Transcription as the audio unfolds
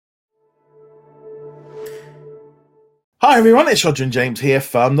Hi everyone, it's Roger and James here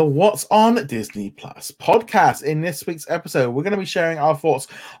from the What's on Disney Plus podcast. In this week's episode, we're going to be sharing our thoughts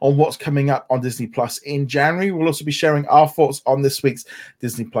on what's coming up on Disney Plus in January. We'll also be sharing our thoughts on this week's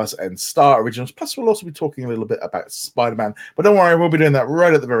Disney Plus and Star Originals. Plus, we'll also be talking a little bit about Spider-Man. But don't worry, we'll be doing that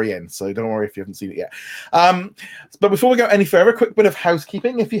right at the very end, so don't worry if you haven't seen it yet. But before we go any further, a quick bit of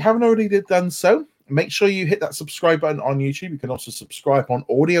housekeeping. If you haven't already done so, make sure you hit that subscribe button on YouTube. You can also subscribe on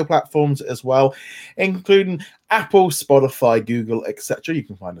audio platforms as well, including Apple, Spotify, Google, etc. You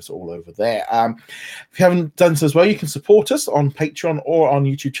can find us all over there. If you haven't done so as well, you can support us on Patreon or on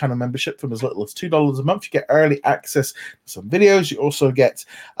YouTube channel membership from as little as $2 a month. You get early access to some videos. You also get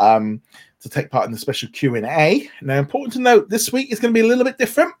to take part in the special Q&A. Now, important to note, this week is going to be a little bit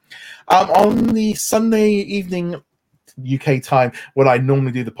different. On the Sunday evening UK time when I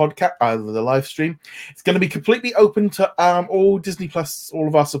normally do the podcast, the live stream, it's going to be completely open to all Disney Plus, all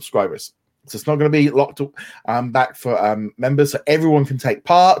of our subscribers. So it's not going to be locked back for members, so everyone can take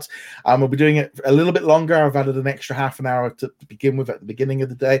part. We'll be doing it a little bit longer. I've added an extra half an hour to begin with at the beginning of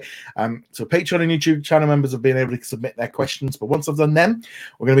the day. So Patreon and YouTube channel members have been able to submit their questions, but once I've done them,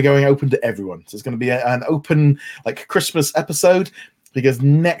 we're going to be going open to everyone. So it's going to be an open, like, Christmas episode, because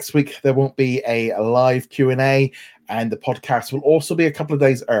next week there won't be a live Q&A, and the podcast will also be a couple of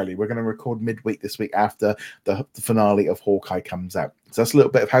days early. We're going to record midweek this week after the finale of Hawkeye comes out. So that's a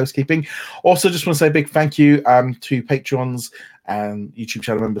little bit of housekeeping. Also, just want to say a big thank you to Patrons and YouTube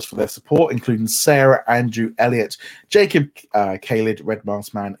channel members for their support, including Sarah, Andrew, Elliot, Jacob, Khalid, Red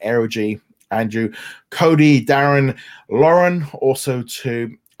Mask Man, Aerog, Andrew, Cody, Darren, Lauren, also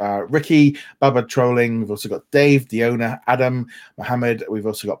to Ricky, Baba Trolling. We've also got Dave, Diona, Adam, Mohammed. We've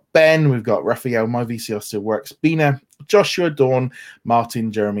also got Ben. We've got Raphael, My VCR Still Works, Bina, Joshua, Dawn,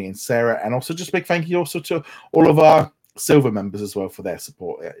 Martin, Jeremy, and Sarah. And also just a big thank you also to all of our silver members as well for their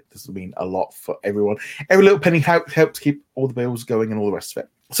support. This will mean a lot for everyone. Every little penny helps keep all the bills going and all the rest of it.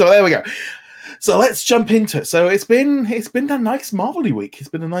 So there we go. So let's jump into it. So it's been a nice Marvel-y week. It's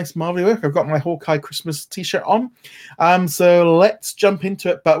been a nice Marvel-y week. I've got my Hawkeye Christmas t-shirt on. So let's jump into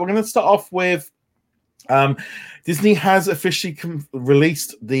it. But we're going to start off with Disney has officially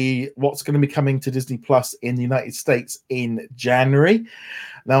released what's going to be coming to Disney Plus in the United States in January.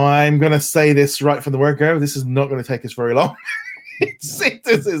 Now, I'm going to say this right from the word go. This is not going to take us very long. This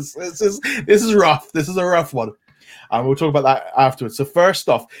is rough. This is a rough one. We'll talk about that afterwards. So first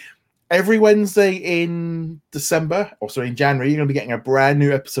off, every Wednesday in January, you're going to be getting a brand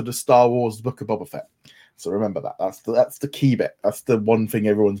new episode of Star Wars: The Book of Boba Fett. So remember that. That's the key bit. That's the one thing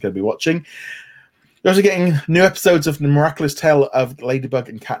everyone's going to be watching. You're also getting new episodes of The Miraculous Tale of Ladybug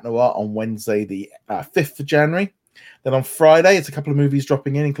and Cat Noir on Wednesday, the 5th of January. Then on Friday, it's a couple of movies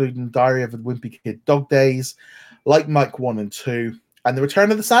dropping in, including Diary of a Wimpy Kid, Dog Days, Like Mike 1 and 2, and The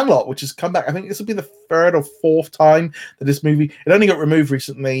Return of the Sandlot, which has come back. I think this will be the third or fourth time that this movie... It only got removed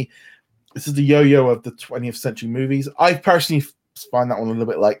recently. This is the yo-yo of the 20th century movies. I personally find that one a little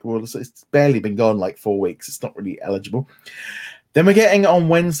bit like, well, it's barely been gone like 4 weeks. It's not really eligible. Then we're getting on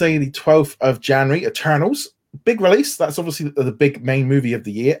Wednesday, the 12th of January, Eternals. Big release. That's obviously the big main movie of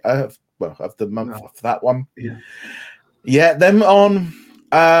the year, of the month for that one. Yeah. Then on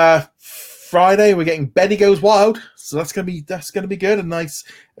Friday, we're getting Betty Goes Wild. So that's gonna be good. A nice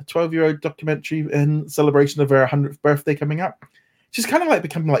 12-year-old documentary in celebration of her 100th birthday coming up. She's kind of like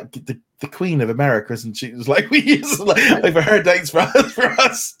becoming like the Queen of America, isn't she? It was like we use like for her dates for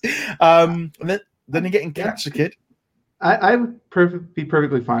us. And then you're getting Catch the Kid. I would be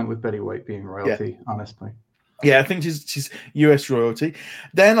perfectly fine with Betty White being royalty, honestly. Yeah, I think she's US royalty.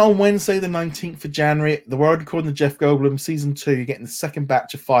 Then on Wednesday, the 19th of January, The World According to Jeff Goldblum, Season 2, you're getting the second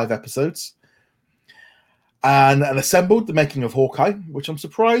batch of 5 episodes. And Assembled, The Making of Hawkeye, which I'm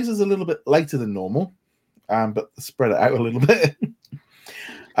surprised is a little bit later than normal, but spread it out a little bit.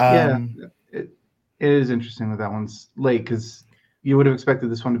 It is interesting that one's late, because you would have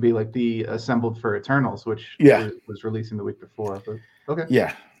expected this one to be like the Assembled for Eternals, which was releasing the week before. But okay.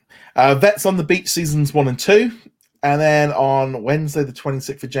 Yeah. Vets on the Beach Seasons 1 and 2. And then on Wednesday, the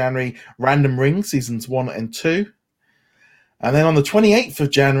 26th of January, Random Ring Seasons 1 and 2. And then on the 28th of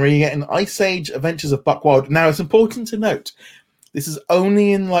January, you get an Ice Age Adventures of Buck Wild. Now, it's important to note, this is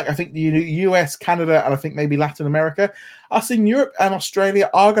only in, like, I think the US, Canada, and I think maybe Latin America. Us in Europe and Australia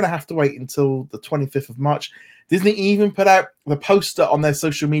are going to have to wait until the 25th of March. Disney even put out the poster on their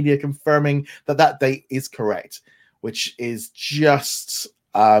social media confirming that date is correct, which is just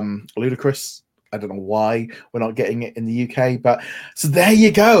ludicrous. I don't know why we're not getting it in the UK, but so there you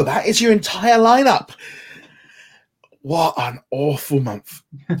go. That is your entire lineup. What an awful month.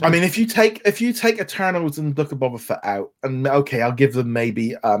 I mean, if you take Eternals and Book of Boba Fett out, and okay, I'll give them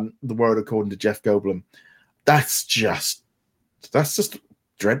maybe The World According to Jeff Goldblum. that's just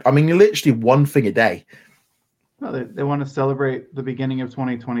dread. I mean, you're literally one thing a day. Well, they want to celebrate the beginning of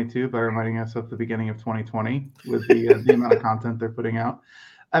 2022 by reminding us of the beginning of 2020 with the amount of content they're putting out.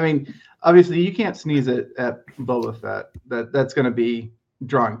 I mean, obviously, you can't sneeze at Boba Fett. That's going to be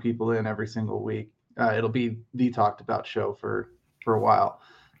drawing people in every single week. It'll be the talked about show for a while.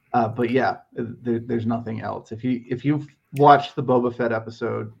 But yeah, there's nothing else. If you've watched the Boba Fett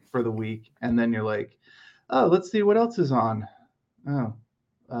episode for the week and then you're like, oh, let's see what else is on. Oh,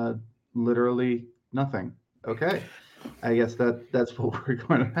 literally nothing. Okay, I guess that's what we're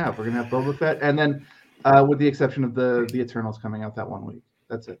going to have. We're going to have Boba Fett, and then with the exception of the Eternals coming out that 1 week.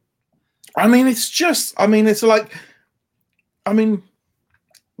 That's it. I mean, it's like, the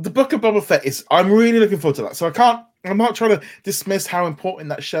Book of Boba Fett is. I'm really looking forward to that. So I'm not trying to dismiss how important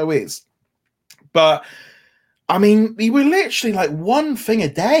that show is, but I mean, we were literally like one thing a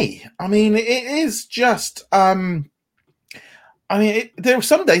day. I mean, it is just. There were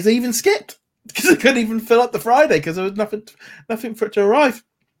some days they even skipped because they couldn't even fill up the Friday because there was nothing for it to arrive.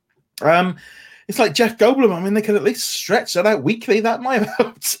 It's like Jeff Goldblum. I mean, they could at least stretch that out weekly. That might have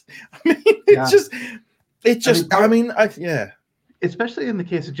helped. I mean, yeah. Especially in the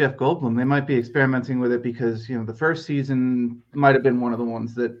case of Jeff Goldblum, they might be experimenting with it because, the first season might have been one of the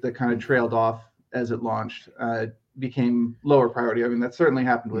ones that kind of trailed off as it launched, became lower priority. I mean, that certainly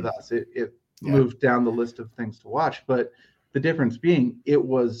happened with us. It moved down the list of things to watch, but the difference being it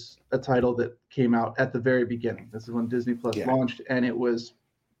was a title that came out at the very beginning. This is when Disney Plus launched, and it was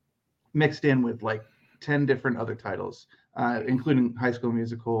mixed in with like 10 different other titles, including High School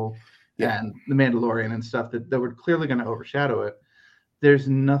Musical and The Mandalorian and stuff that were clearly going to overshadow it. There's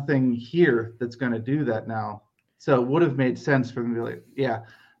nothing here that's going to do that now. So it would have made sense for them to be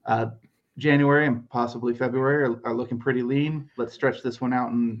like, January and possibly February are looking pretty lean. Let's stretch this one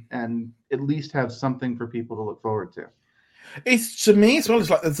out and at least have something for people to look forward to. It's, to me as well, it's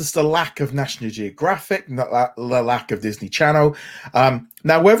like there's just a lack of National Geographic, the lack of Disney Channel.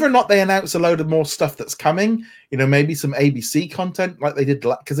 Now, whether or not they announce a load of more stuff that's coming, maybe some ABC content like they did,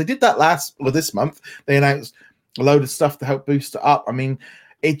 because they did that this month. They announced a load of stuff to help boost it up. I mean,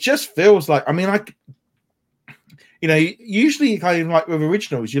 it just feels like, usually kind of like with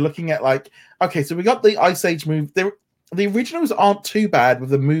originals, you're looking at like, okay, so we got the Ice Age movie. The originals aren't too bad with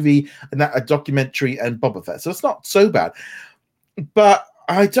the movie and a documentary and Boba Fett, so it's not so bad. But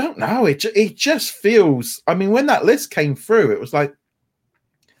I don't know. It just feels. I mean, when that list came through, it was like.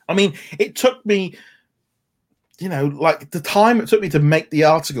 I mean, it took me, like the time it took me to make the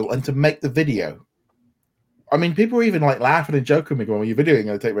article and to make the video. I mean, people were even like laughing and joking with me going, "Well, your video ain't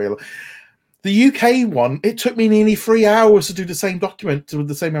going to take very long." The UK one, it took me nearly 3 hours to do the same document with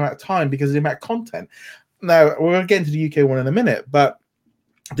the same amount of time because of the amount of content. Now, we're going to get into the UK one in a minute, but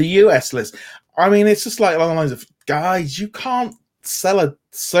the US list, I mean, it's just like along the lines of, guys, you can't sell a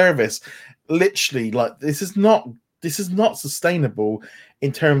service literally like this is not sustainable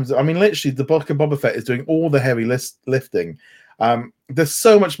in terms of, I mean, literally the Book of Boba Fett is doing all the heavy lifting. There's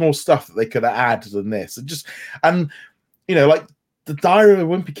so much more stuff that they could have added than this. Like the Diary of a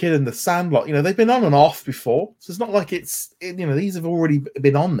Wimpy Kid and the Sandlot, they've been on and off before. So it's not like these have already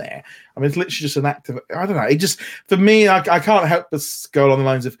been on there. I mean, it's literally just an act of, I don't know. It just, for me, I can't help but go along the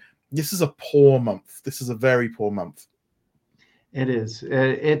lines of, this is a poor month. This is a very poor month. It is.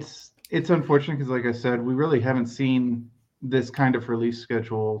 It's unfortunate because, like I said, we really haven't seen this kind of release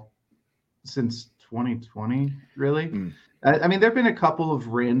schedule since 2020, really. I mean, there have been a couple of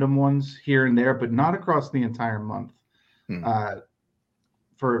random ones here and there, but not across the entire month.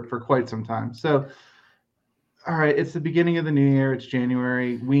 For quite some time. So, all right, it's the beginning of the new year. It's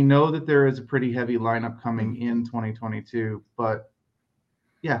January. We know that there is a pretty heavy lineup coming in 2022, but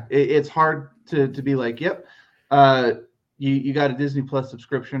yeah, it's hard to be like, yep, you got a Disney Plus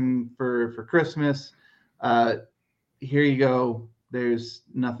subscription for Christmas. Here you go. There's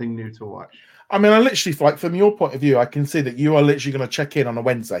nothing new to watch. I mean, I literally, like, from your point of view, I can see that you are literally going to check in on a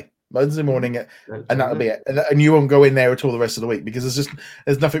Wednesday morning, and that'll be it. And you won't go in there at all the rest of the week because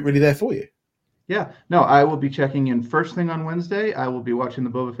there's nothing really there for you. Yeah, no, I will be checking in first thing on Wednesday. I will be watching the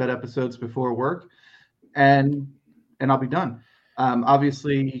Boba Fett episodes before work, and I'll be done.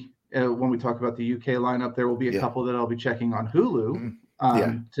 Obviously, when we talk about the UK lineup, there will be a couple that I'll be checking on Hulu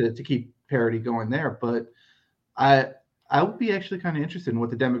to keep parity going there. But I would be actually kind of interested in what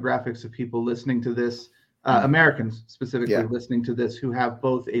the demographics of people listening to this. Americans specifically listening to this who have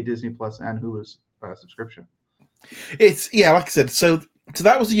both a Disney Plus and Hulu subscription. It's like I said, so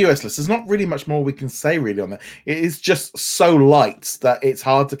that was the US list. There's not really much more we can say really on that. It is just so light that it's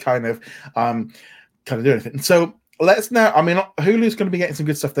hard to kind of do anything. So let's now. I mean, Hulu's going to be getting some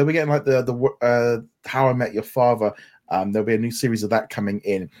good stuff. They'll be getting like the How I Met Your Father. There'll be a new series of that coming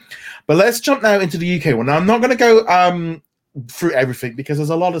in. But let's jump now into the UK one. Now, I'm not going to go through everything because there's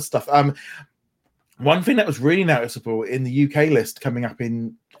a lot of stuff. One thing that was really noticeable in the UK list coming up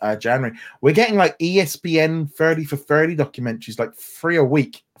in January, we're getting like ESPN 30 for 30 documentaries, like 3 or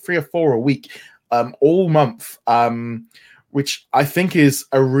 4 a week, all month, which I think is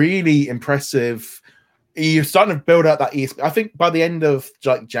a really impressive. You're starting to build out that ESPN. I think by the end of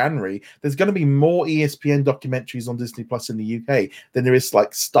like January, there's going to be more ESPN documentaries on Disney Plus in the UK than there is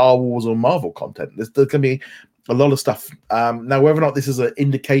like Star Wars or Marvel content. There's going to be a lot of stuff. Now, whether or not this is an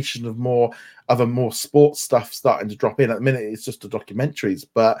indication of a more sports stuff starting to drop in at the minute, it's just the documentaries.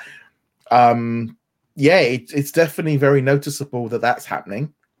 But it's definitely very noticeable that that's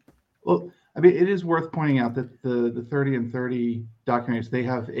happening. Well, I mean, it is worth pointing out that the 30 and 30 documentaries, they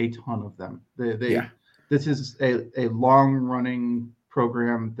have a ton of them. This is a long-running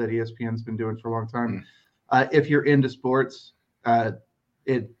program that ESPN's been doing for a long time. If you're into sports, I've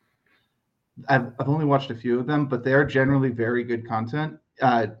only watched a few of them, but they are generally very good content.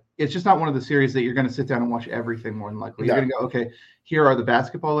 It's just not one of the series that you're going to sit down and watch everything more than likely. You're going to go, okay, here are the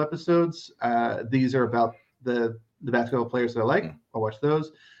basketball episodes. These are about the basketball players that I like. I'll watch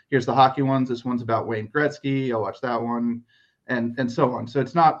those. Here's the hockey ones. This one's about Wayne Gretzky. I'll watch that one, and so on. So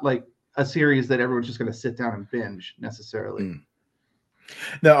it's not like a series that everyone's just going to sit down and binge necessarily.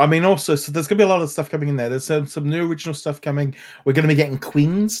 No, I mean, also, so there's going to be a lot of stuff coming in there. There's some new original stuff coming. We're going to be getting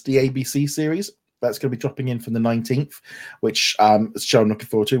Queens, the ABC series. That's going to be dropping in from the 19th, which is show I'm looking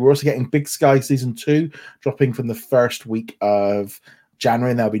forward to. We're also getting Big Sky Season 2, dropping from the first week of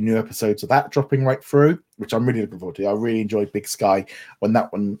January, and there'll be new episodes of that dropping right through, which I'm really looking forward to. I really enjoyed Big Sky when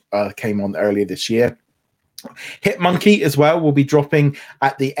that one came on earlier this year. Hit Monkey as well will be dropping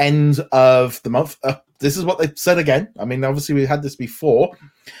at the end of the month. This is what they've said again. I mean, obviously we had this before.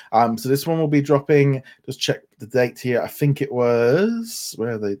 So this one will be dropping. Just check the date here. I think it was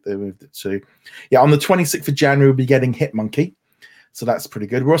where they moved it to. Yeah, on the 26th of January we'll be getting Hit Monkey. So that's pretty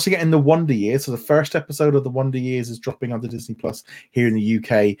good. We're also getting the Wonder Years. So the first episode of the Wonder Years is dropping onto Disney Plus here in the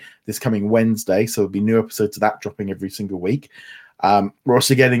UK this coming Wednesday. So there'll be new episodes of that dropping every single week. We're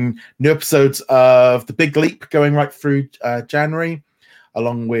also getting new episodes of The Big Leap going right through January,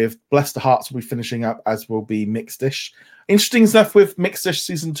 along with Bless the Hearts will be finishing up, as will be Mixed Dish. Interesting stuff with Mixed Dish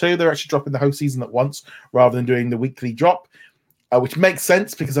Season 2. They're actually dropping the whole season at once rather than doing the weekly drop, which makes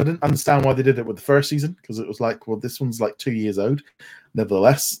sense because I didn't understand why they did it with the first season, because it was like, well, this one's like 2 years old.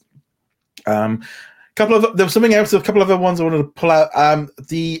 Nevertheless, there was something else, a couple of other ones I wanted to pull out.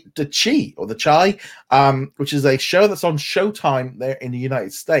 The Chai, which is a show that's on Showtime there in the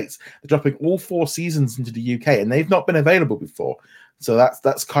United States. They're dropping all 4 seasons into the UK, and they've not been available before. So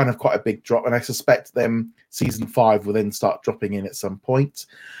that's kind of quite a big drop, and I suspect them season 5 will then start dropping in at some point.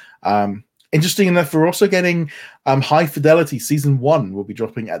 Interesting enough, we're also getting High Fidelity Season 1 will be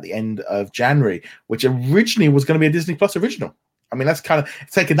dropping at the end of January, which originally was going to be a Disney Plus original. I mean, that's kind of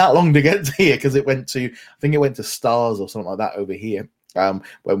it's taken that long to get to here because I think it went to Stars or something like that over here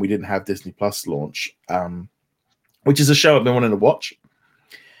when we didn't have Disney Plus launch, which is a show I've been wanting to watch.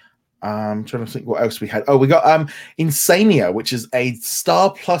 I'm trying to think what else we had. Oh, we got Insania, which is a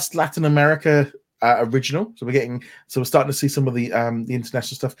Star Plus Latin America original. So we're starting to see some of the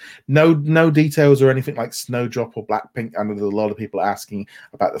international stuff. No details or anything like Snowdrop or Blackpink. I know there's a lot of people asking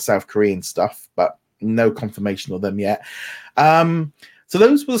about the South Korean stuff, but no confirmation of them yet. So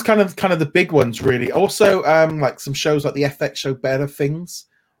those was kind of the big ones, really. Also, like some shows like the FX show Better Things.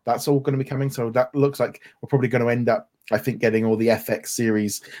 That's all going to be coming. So that looks like we're probably going to end up, I think, getting all the FX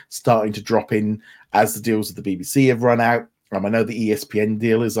series starting to drop in as the deals with the BBC have run out. I know the ESPN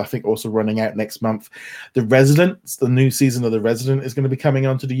deal is, I think, also running out next month. The Resident, the new season of The Resident is going to be coming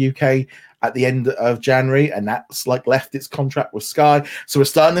onto the UK at the end of January, and that's like left its contract with Sky. So we're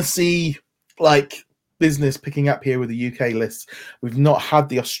starting to see like business picking up here with the UK lists. We've not had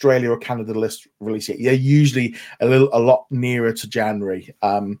the Australia or Canada list released yet. They're usually a lot nearer to January.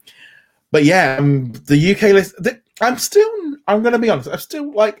 But yeah, the UK list. I'm going to be honest.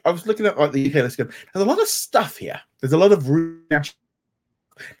 I was looking at like the UK list. There's a lot of stuff here. There's a lot of there's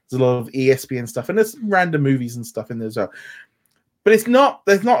a lot of ESPN stuff, and there's some random movies and stuff in there as well. But there's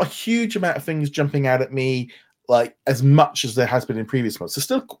not a huge amount of things jumping out at me like as much as there has been in previous months. So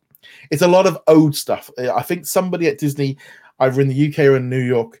still, it's a lot of old stuff. I think somebody at Disney, either in the UK or in New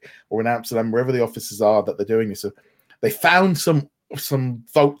York or in Amsterdam, wherever the offices are that they're doing this, so they found some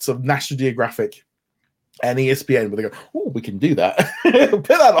votes of National Geographic and ESPN where they go, oh, we can do that. Put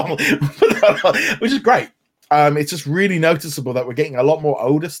that on, which is great. It's just really noticeable that we're getting a lot more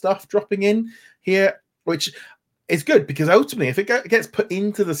older stuff dropping in here, which it's good because ultimately, if it gets put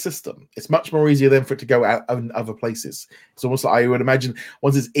into the system, it's much more easier then for it to go out in other places. It's almost like I would imagine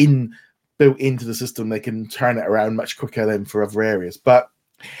once it's built into the system, they can turn it around much quicker than for other areas. But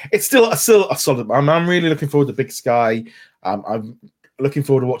it's still a solid. I'm really looking forward to Big Sky. I'm looking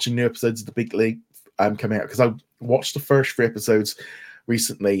forward to watching new episodes of The Big League coming out because I watched the first 3 episodes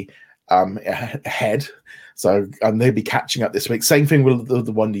recently ahead. So they'll be catching up this week. Same thing with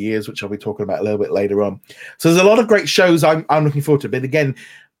the Wonder Years, which I'll be talking about a little bit later on. So there's a lot of great shows I'm looking forward to. But again,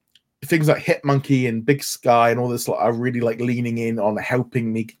 things like Hit Monkey and Big Sky and all this are really like leaning in on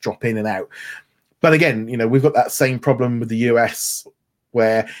helping me drop in and out. But again, we've got that same problem with the US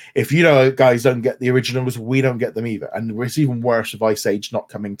where if guys don't get the originals, we don't get them either. And it's even worse with Ice Age not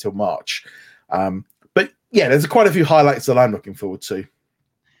coming till March. But yeah, there's quite a few highlights that I'm looking forward to.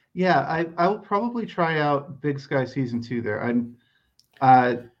 Yeah, I'll probably try out Big Sky season 2 there.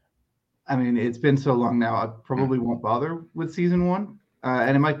 I mean, it's been so long now. I probably won't bother with season 1,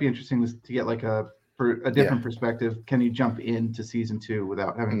 and it might be interesting to get like a different perspective. Can you jump into season 2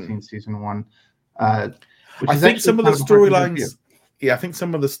 without having seen season 1? I think some of the storylines. Yeah, I think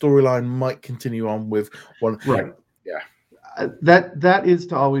some of the storyline might continue on with one. Right. Yeah. That is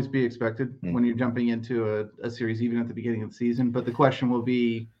to always be expected when you're jumping into a series, even at the beginning of the season. But the question will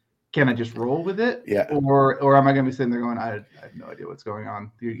be, can I just roll with it? Yeah. Or am I going to be sitting there going, I have no idea what's going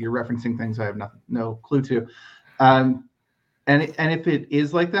on. You're referencing things I have no clue to. And if it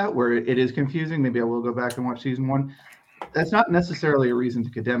is like that, where it is confusing, maybe I will go back and watch season 1. That's not necessarily a reason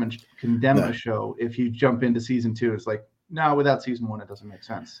to condemn a show. If you jump into season 2, it's like, no, without season 1, it doesn't make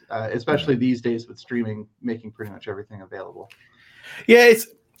sense. Especially these days with streaming making pretty much everything available. Yeah,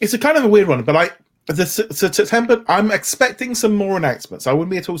 it's a kind of a weird one, but September, I'm expecting some more announcements. I wouldn't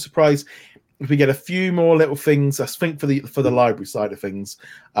be at all surprised if we get a few more little things. I think for the library side of things,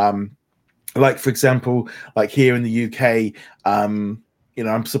 like for example, like here in the UK, I'm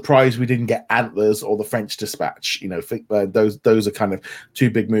surprised we didn't get Antlers or The French Dispatch. Those are kind of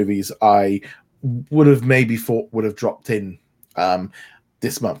 2 big movies I would have maybe thought would have dropped in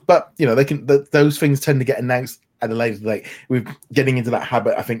this month, but they can. Those things tend to get announced at a later date. We're getting into that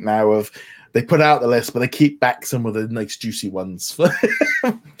habit, I think, now of they put out the list, but they keep back some of the nice juicy ones,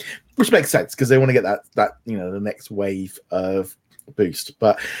 which makes sense because they want to get that the next wave of boost.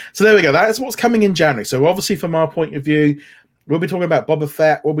 But so there we go. That's what's coming in January. So obviously, from our point of view, we'll be talking about Boba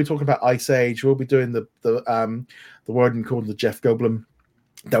Fett. We'll be talking about Ice Age. We'll be doing the Warden called the Jeff Goldblum.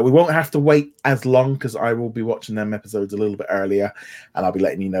 That we won't have to wait as long because I will be watching them episodes a little bit earlier, and I'll be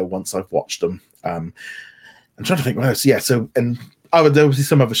letting you know once I've watched them. I'm trying to think what else. Yeah, so and there will be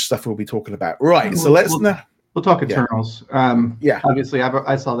some other stuff we'll be talking about. Right, so we'll talk Eternals. Yeah, obviously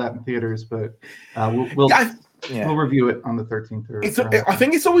I saw that in theaters, but we'll review it on the 13th. I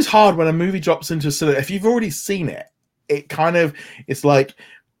think it's always hard when a movie drops into a cinema. If you've already seen it, it's like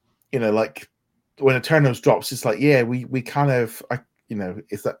like when Eternals drops, it's like we kind of.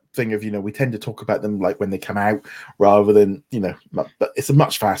 It's that thing of, we tend to talk about them like when they come out rather than, but it's a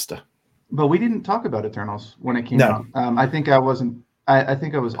much faster. But we didn't talk about Eternals when it came out. I think I wasn't, I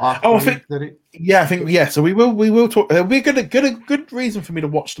think I was off. Oh, I think so we will talk. It'll be a good reason for me to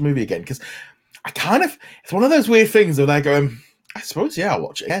watch the movie again because it's one of those weird things where they're going, I suppose, I'll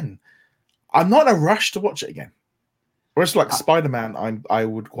watch it again. I'm not in a rush to watch it again. Whereas like Spider-Man, I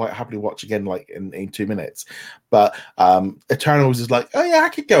would quite happily watch again, like in 2 minutes. But Eternals is like, oh yeah, I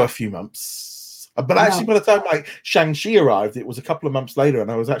could go a few months. But actually, by the time like Shang-Chi arrived, it was a couple of months later,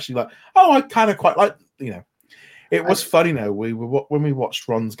 and I was actually like, oh, I kind of quite like, It was funny though. When we watched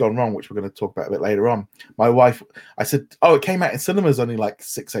Ron's Gone Wrong, which we're going to talk about a bit later on. My wife, I said, oh, it came out in cinemas only like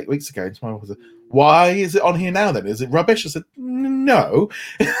 6-8 weeks ago. And my wife was like, why is it on here now then? Is it rubbish? I said, no,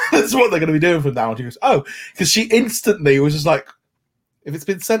 that's what they're going to be doing from now on. She goes, oh, because she instantly was just like, if it's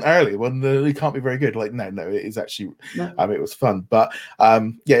been sent early, well, it can't be very good. Like, no, it is actually, it was fun. But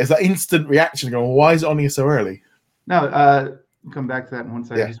it's that instant reaction going, why is it on here so early? No, we'll come back to that in one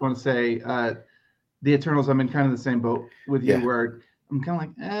second. Yeah. I just want to say, the Eternals, I'm in kind of the same boat with you where I'm kind of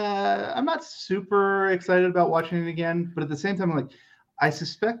like, I'm not super excited about watching it again. But at the same time, I'm like, I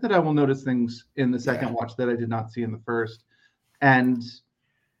suspect that I will notice things in the second watch that I did not see in the first. And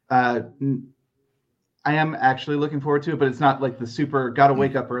I am actually looking forward to it, but it's not like the super got to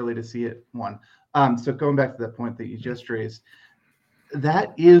wake up early to see it one. So going back to that point that you just raised,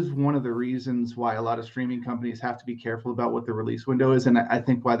 that is one of the reasons why a lot of streaming companies have to be careful about what the release window is. And I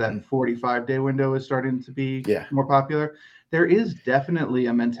think why that 45-day window is starting to be more popular. There is definitely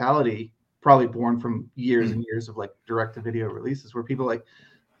a mentality probably born from years and years of like direct-to-video releases where people are like,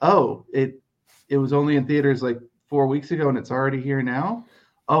 oh, it was only in theaters like 4 weeks ago and it's already here now.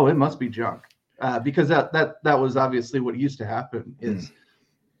 Oh, it must be junk. because that was obviously what used to happen. Is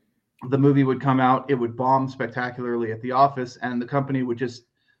the movie would come out, it would bomb spectacularly at the office, and the company would just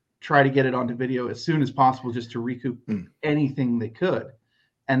try to get it onto video as soon as possible, just to recoup anything they could.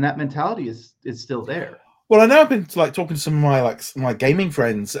 And that mentality is still there. Well, I know I've been talking to some of my gaming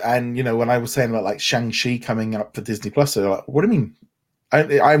friends, and when I was saying about Shang-Chi coming up for Disney Plus, they're like, "What do you mean? I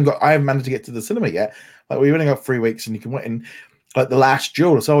haven't managed to get to the cinema yet. We've only got 3 weeks, and you can wait." And The Last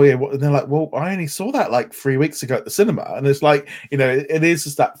Duel, so and they're like, "Well, I only saw that 3 weeks ago at the cinema," and it's it is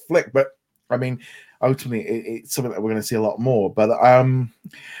just that flick. But I mean, ultimately, it's something that we're going to see a lot more. But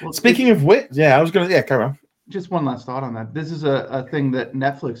speaking of which, I was going to carry on. Just one last thought on that. This is a thing that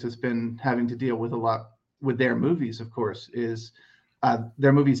Netflix has been having to deal with a lot with their movies, of course, is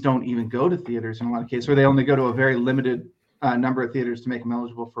their movies don't even go to theaters in a lot of cases, or they only go to a very limited number of theaters to make them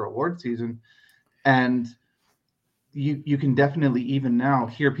eligible for award season. And you can definitely even now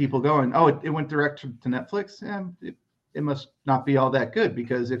hear people going, "Oh, it went direct to Netflix. It must not be all that good,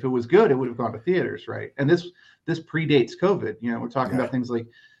 because if it was good, it would have gone to theaters, right?" And this predates COVID. We're talking about things like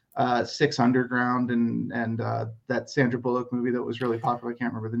Six Underground and that Sandra Bullock movie that was really popular. I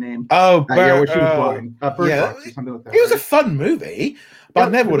can't remember the name. Where she was blind. Bird Box or something like that. It was a fun movie, but I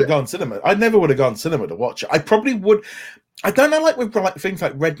never would have gone cinema. I never would have gone cinema to watch it. I probably would. I don't know, with things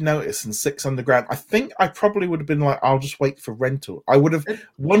like Red Notice and Six Underground. I think I probably would have been I'll just wait for rental. I would have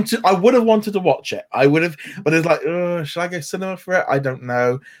wanted to watch it. I would have, but it's should I go cinema for it? I don't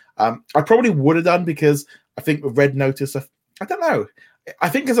know. I probably would have done, because I think with Red Notice, I don't know. I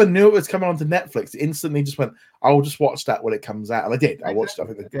think because I knew it was coming onto Netflix, instantly just went, I'll just watch that when it comes out. And I did. I watched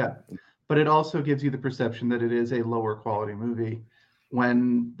it. Yeah. But it also gives you the perception that it is a lower quality movie,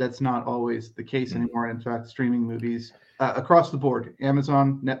 when that's not always the case anymore. In fact, streaming movies across the board,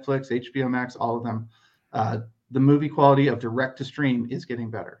 Amazon, Netflix, HBO Max, all of them, the movie quality of direct to stream is getting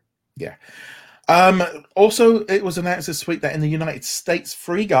better. Yeah. Also, it was announced this week that in the United States,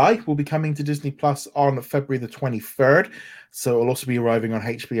 Free Guy will be coming to Disney Plus on February the 23rd. So it'll also be arriving on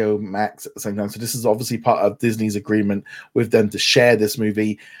HBO Max at the same time. So this is obviously part of Disney's agreement with them to share this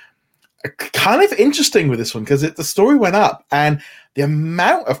movie. Kind of interesting with this one, because the story went up, and the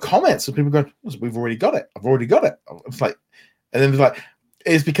amount of comments of people going, "We've already got it. I've already got it." It's and then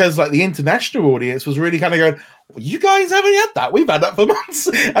it's because the international audience was really kind of going, "Well, you guys haven't had that. We've had that for months."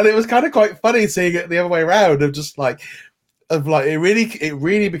 And it was kind of quite funny seeing it the other way around, of just it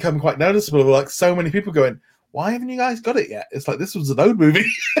really become quite noticeable. So many people going, "Why haven't you guys got it yet?" It's this was an old movie.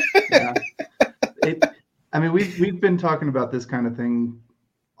 Yeah. We've been talking about this kind of thing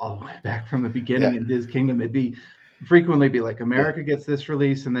all the way back from the beginning in Diz Kingdom. It'd frequently be America gets this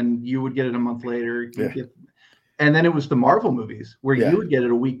release, and then you would get it a month later. And then it was the Marvel movies, where you would get it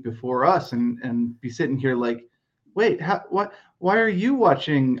a week before us, and be sitting here wait, why are you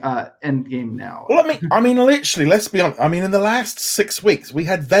watching Endgame now? Well, literally, let's be honest. In the last 6 weeks, we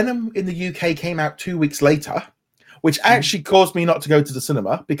had Venom in the UK came out 2 weeks later, which actually caused me not to go to the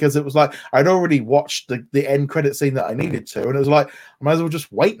cinema, because it was I'd already watched the end credit scene that I needed to, and it was I might as well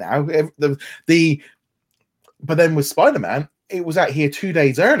just wait now. But then with Spider-Man, it was out here 2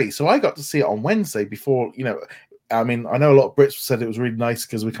 days early, so I got to see it on Wednesday before. I know a lot of Brits said it was really nice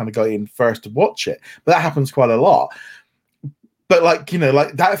because we kind of got in first to watch it, but that happens quite a lot. But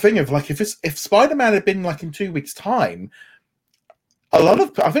that thing of if Spider-Man had been in 2 weeks' time, I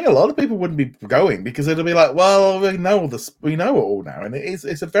think a lot of people wouldn't be going, because it'll be well, we know it all now, and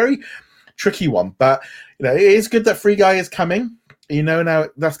it's a very tricky one. But it is good that Free Guy is coming. Now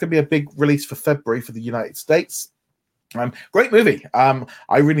that's going to be a big release for February for the United States. Great movie.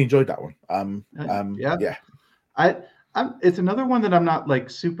 I really enjoyed that one. Yeah. It's another one that I'm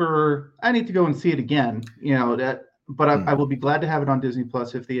not super. I need to go and see it again. But I will be glad to have it on Disney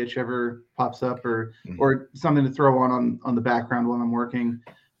Plus if the itch ever pops up, or something to throw on the background while I'm working,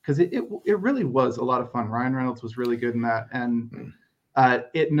 because it really was a lot of fun. Ryan Reynolds was really good in that, and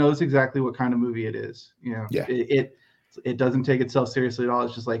it knows exactly what kind of movie it is. It doesn't take itself seriously at all.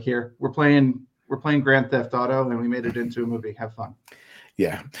 It's just here we're playing Grand Theft Auto, and we made it into a movie. Have fun.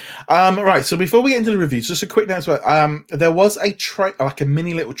 Yeah. Right. So before we get into the reviews, just a quick note. There was a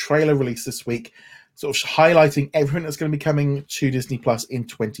mini little trailer release this week, sort of highlighting everything that's going to be coming to Disney Plus in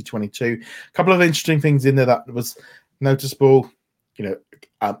 2022. A couple of interesting things in there that was noticeable.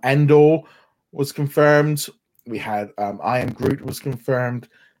 Endor was confirmed. We had I Am Groot was confirmed.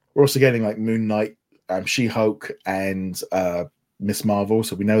 We're also getting Moon Knight, She-Hulk, and Miss Marvel.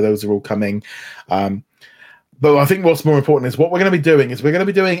 So we know those are all coming. But I think what's more important is what we're going to be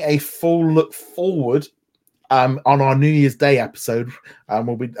doing a full look forward on our New Year's Day episode.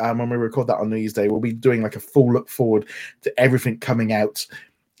 We'll be when we record that on New Year's Day, we'll be doing a full look forward to everything coming out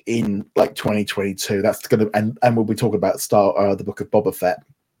in like 2022. That's going to, and we'll be talking about the Book of Boba Fett.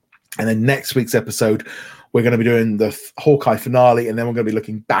 And then next week's episode, we're going to be doing the Hawkeye finale, and then we're going to be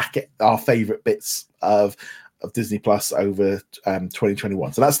looking back at our favorite bits of Disney Plus over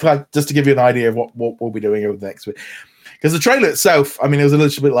 2021. So that's like, just to give you an idea of what we'll be doing over the next week. Because the trailer itself, I mean, it was a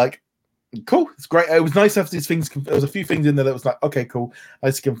little bit like, cool, it's great. It was nice to have these things. There was a few things in there that was like, okay, cool,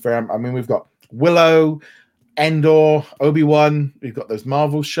 let's confirm. I mean, we've got Willow, Endor, Obi-Wan. We've got those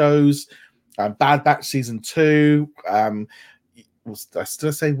Marvel shows, Bad Batch season 2. Did I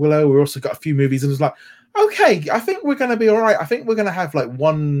still say Willow? We also got a few movies, and it's like, okay, I think we're going to be all right. I think we're going to have like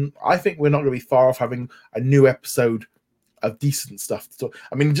one. I think we're not going to be far off having a new episode of decent stuff.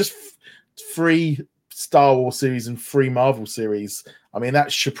 I mean, just 3 Star Wars series and 3 Marvel series. I mean,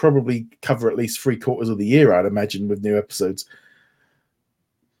 that should probably cover at least 3/4 of the year, I'd imagine, with new episodes.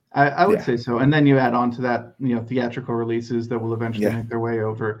 I would say so. And then you add on to that, theatrical releases that will eventually make their way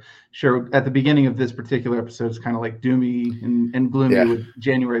over. Sure, at the beginning of this particular episode, it's kind of like doomy and gloomy with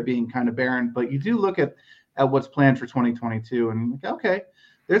January being kind of barren. But you do look at what's planned for 2022 and like, okay,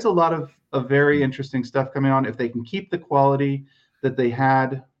 there's a lot of very interesting stuff coming on. If they can keep the quality that they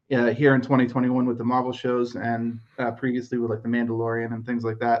had here in 2021 with the Marvel shows and previously with like The Mandalorian and things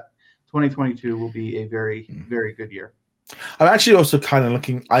like that, 2022 will be a very, very good year. I'm actually also kind of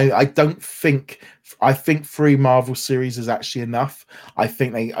looking. I think 3 Marvel series is actually enough. I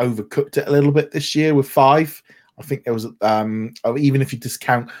think they overcooked it a little bit this year with 5. I think there was even if you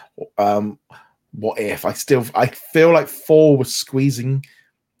discount What If, I feel like 4 was squeezing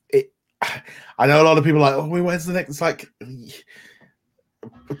it. I know a lot of people are like, oh, where's the next? It's like,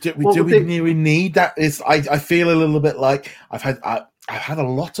 do we need that? I feel a little bit like I've had a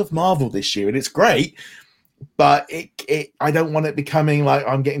lot of Marvel this year, and it's great. But I don't want it becoming like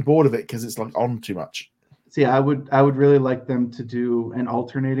I'm getting bored of it because it's like on too much. See, I would really like them to do an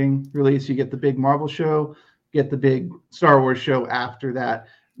alternating release. You get the big Marvel show, get the big Star Wars show after that.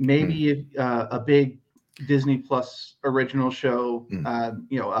 Maybe a big Disney Plus original show,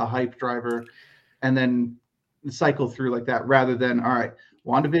 a hype driver, and then cycle through like that rather than, all right,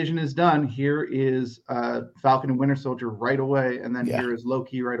 WandaVision is done. Here is Falcon and Winter Soldier right away. And then here is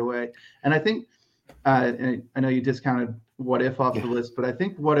Loki right away. And I think, and I know you discounted What If off the list, but I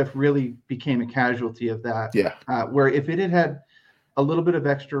think What If really became a casualty of that. Where if it had a little bit of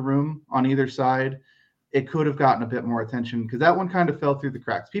extra room on either side, it could have gotten a bit more attention because that one kind of fell through the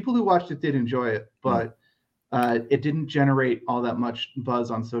cracks. People who watched it did enjoy it, but it didn't generate all that much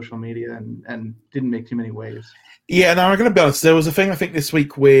buzz on social media and didn't make too many waves. Yeah, now I'm going to be honest. There was a thing I think this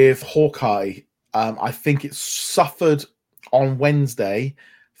week with Hawkeye. I think it suffered on Wednesday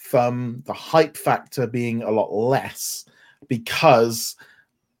from the hype factor being a lot less because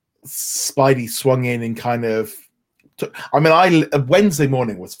Spidey swung in and kind of took. I mean, Wednesday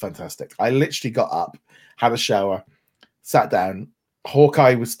morning was fantastic. I literally got up, had a shower, sat down.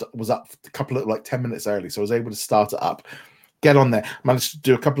 Hawkeye was up a couple of like 10 minutes early, so I was able to start it up, get on there, managed to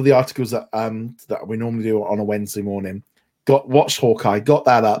do a couple of the articles that we normally do on a Wednesday morning. Watched Hawkeye, got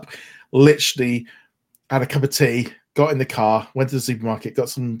that up, literally had a cup of tea, got in the car, went to the supermarket, got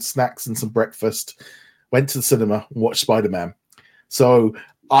some snacks and some breakfast, went to the cinema, watched Spider-Man. So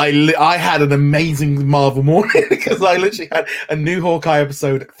I had an amazing Marvel morning because I literally had a new Hawkeye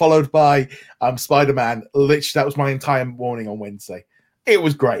episode followed by Spider-Man. Literally, that was my entire morning on Wednesday. It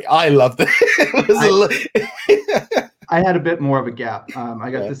was great. I loved it. I had a bit more of a gap. I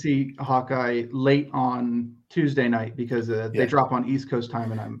got to see Hawkeye late on Tuesday night because they drop on East Coast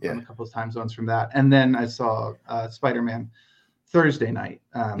time, and I'm a couple of time zones from that. And then I saw Spider-Man Thursday night.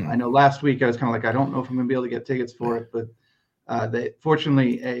 I know last week I was kind of like, I don't know if I'm going to be able to get tickets for it, but they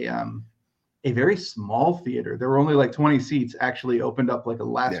fortunately a very small theater. There were only like 20 seats. Actually opened up like a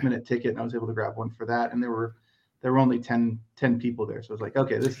last minute ticket, and I was able to grab one for that. And there were only 10 people there. So I was like,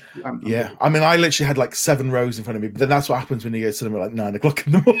 okay, I'm I mean, I literally had like 7 rows in front of me, but then that's what happens when you go to cinema at like 9:00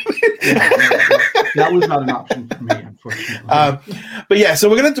 in the morning. That was not an option for me, unfortunately. But yeah, so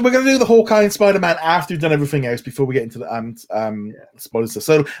we're gonna do the Hawkeye and Spider-Man after we've done everything else before we get into the spoilers.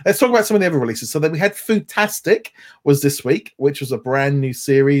 So let's talk about some of the other releases. So then we had Foodtastic was this week, which was a brand new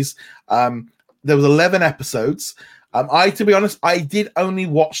series. There was 11 episodes. To be honest, I did only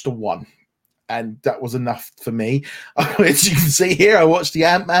watch the one. And that was enough for me. As you can see here, I watched the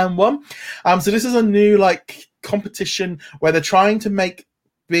Ant-Man one. So this is a new like competition where they're trying to make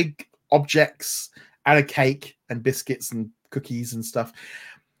big objects out of cake and biscuits and cookies and stuff.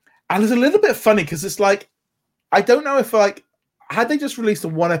 And it's a little bit funny because it's like, I don't know if like, had they just released a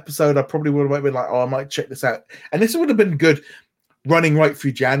one episode, I probably would have been like, oh, I might check this out. And this would have been good. running right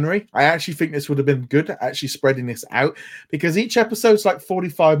through January. I actually think this would have been good, actually spreading this out, because each episode's like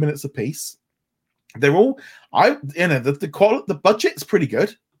 45 minutes apiece. They're all, the budget's pretty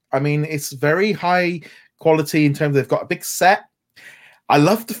good. I mean, it's very high quality in terms of they've got a big set. I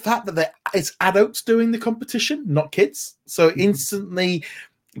love the fact that it's adults doing the competition, not kids. So it instantly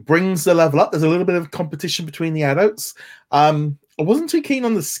brings the level up. There's a little bit of competition between the adults. I wasn't too keen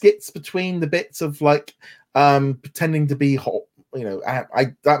on the skits between the bits of like pretending to be hot. You know,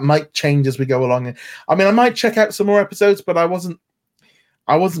 that might change as we go along. I mean, I might check out some more episodes, but I wasn't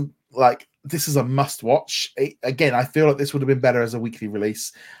like, this is a must watch. Again, I feel like this would have been better as a weekly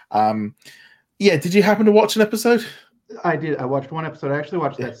release. Did you happen to watch an episode? I did. I watched one episode. I actually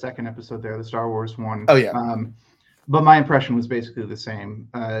watched that second episode there, the Star Wars one. Oh, yeah. But my impression was basically the same.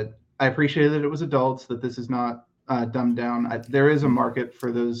 I appreciated that it was adults, that this is not dumbed down. There is a market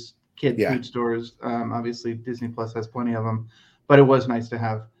for those kid food stores. Obviously, Disney Plus has plenty of them. But it was nice to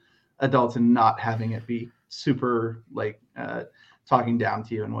have adults and not having it be super, like, talking down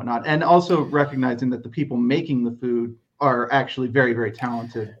to you and whatnot. And also recognizing that the people making the food are actually very, very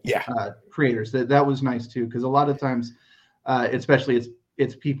talented creators. That was nice too, because a lot of times, especially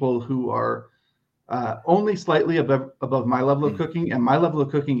it's people who are only slightly above my level of cooking, and my level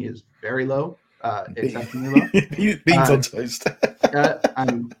of cooking is very low. Exceptionally low. Beans on toast.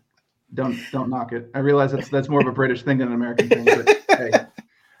 Don't knock it. I realize that's more of a British thing than an American thing. But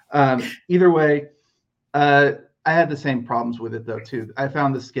hey, either way, I had the same problems with it though too. I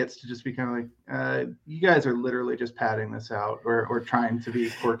found the skits to just be kind of like, you guys are literally just padding this out or trying to be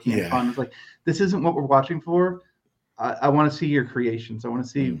quirky and fun. It's like, this isn't what we're watching for. I want to see your creations. I want to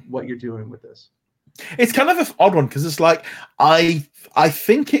see what you're doing with this. It's kind of an odd one because it's like I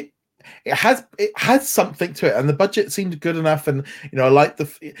think it has something to it, and the budget seemed good enough, and I like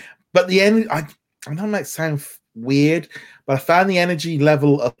but the end. I know it might sound weird, but I found the energy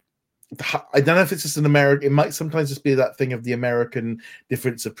level of. I don't know if it's just an American. It might sometimes just be that thing of the American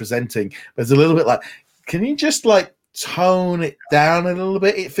difference of presenting. But it's a little bit like, can you just like tone it down a little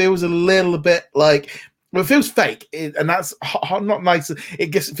bit? It feels a little bit like, well, it feels fake, and that's not nice.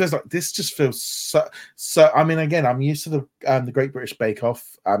 It feels like this just feels so. I mean, again, I'm used to the Great British Bake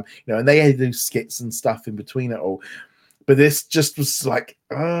Off, and they do skits and stuff in between it all. But this just was like,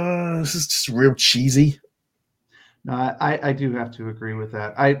 this is just real cheesy. No, I do have to agree with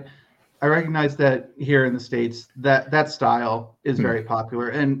that. I recognize that here in the States that style is very popular,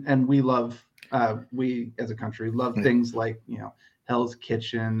 and we love we as a country love things like Hell's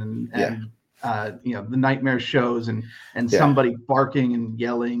Kitchen and the nightmare shows and somebody barking and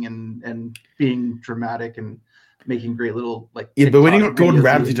yelling and being dramatic and making great little like but when you got Gordon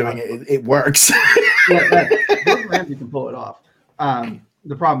Ramsay doing it works. Gordon Ramsay can pull it off.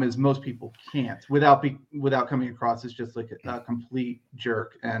 The problem is most people can't without coming across as just like a complete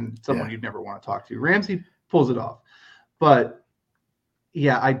jerk and someone you'd never want to talk to. Ramsay pulls it off. But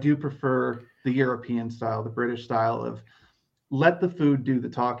yeah, I do prefer the European style, the British style of let the food do the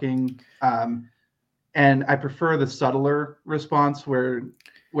talking. And I prefer the subtler response where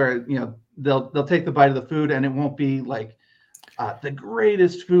they'll take the bite of the food and it won't be like the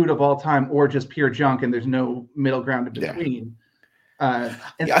greatest food of all time or just pure junk and there's no middle ground in between. I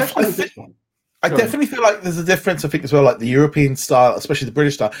definitely feel like there's a difference. I think as well, like the European style, especially the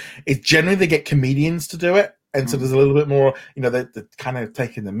British style, is generally they get comedians to do it, and so there's a little bit more, they're kind of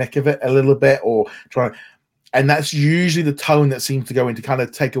taking the mick of it a little bit or trying, and that's usually the tone that seems to go into kind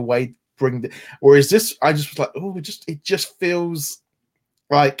of take away, whereas this, I just was like, it just feels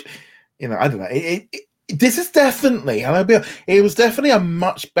like, I don't know, this is definitely, it was definitely a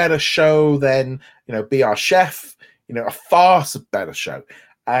much better show than Be Our Chef. A far better show.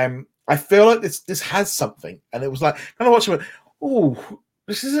 I feel like this has something, and it was like kind of watching it. Oh,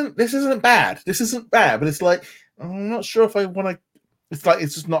 this isn't bad. This isn't bad, but it's like I'm not sure if I want to. It's like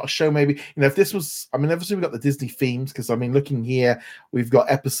it's just not a show. Maybe if this was. I mean, obviously we've got the Disney themes because looking here, we've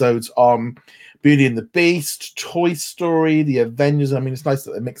got episodes on Beauty and the Beast, Toy Story, The Avengers. I mean, it's nice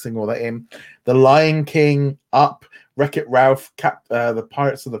that they're mixing all that in. The Lion King, Up, Wreck-It Ralph, the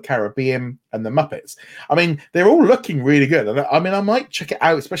Pirates of the Caribbean, and the Muppets. I mean, they're all looking really good. And I mean, I might check it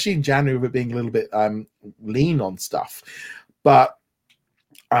out, especially in January with it being a little bit lean on stuff. But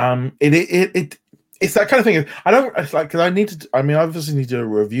it's that kind of thing. Because I need to. I mean, I obviously need to do a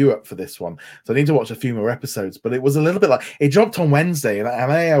review up for this one, so I need to watch a few more episodes. But it was a little bit like it dropped on Wednesday, and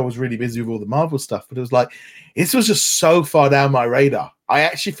I was really busy with all the Marvel stuff. But it was like this was just so far down my radar. I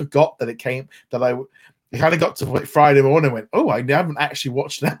actually forgot that it came. That I kind of got to Friday morning and went, oh, I haven't actually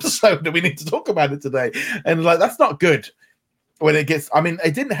watched an episode, and we need to talk about it today. And like that's not good. When it gets, I mean,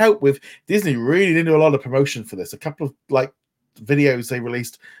 it didn't help with Disney really didn't do a lot of promotion for this. A couple of like videos they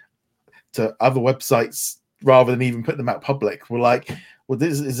released to other websites rather than even putting them out public were like, well,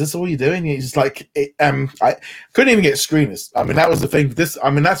 is this all you're doing? It's just like, I couldn't even get screeners. I mean, that was the thing.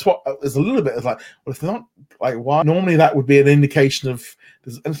 That's what there's a little bit of like, well, if they're not, like, why? Normally that would be an indication of,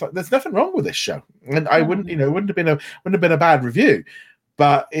 and it's like, there's nothing wrong with this show. And I wouldn't, it wouldn't have been a bad review,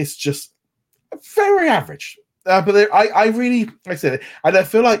 but it's just very average. But I really, like I said, I don't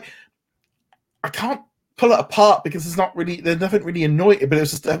feel like I can't pull it apart because there's nothing really annoying, but it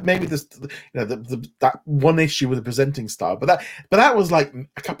was just maybe this, that one issue with the presenting style, but that was like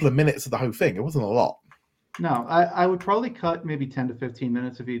a couple of minutes of the whole thing. It wasn't a lot. No, I would probably cut maybe 10 to 15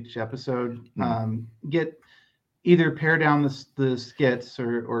 minutes of each episode. Get either pare down the skits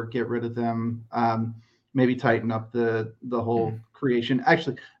or get rid of them. Maybe tighten up the whole creation.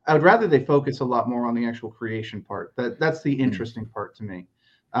 Actually, I would rather they focus a lot more on the actual creation part. That's the interesting part to me.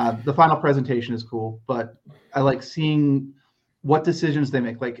 The final presentation is cool, but I like seeing what decisions they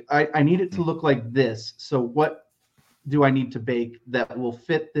make. Like, I need it to look like this. So what do I need to bake that will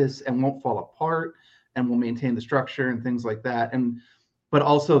fit this and won't fall apart and will maintain the structure and things like that? But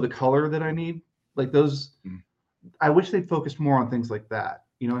also the color that I need, like those. I wish they'd focused more on things like that.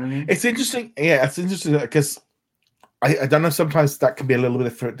 You know what I mean? It's interesting. Yeah, it's interesting because I don't know. Sometimes that can be a little bit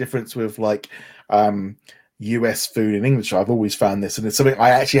of a difference with like US food and English. I've always found this, and it's something I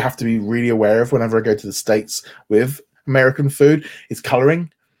actually have to be really aware of whenever I go to the States with American food. Is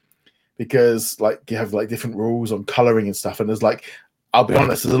coloring, because like you have like different rules on coloring and stuff. And there's like, I'll be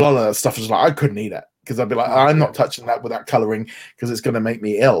honest, there's a lot of that stuff is like I couldn't eat it because I'd be like, I'm not touching that with that coloring because it's going to make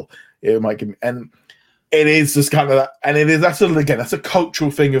me ill. It might give me, and it is just kind of that, and it is, that's sort of, again, that's a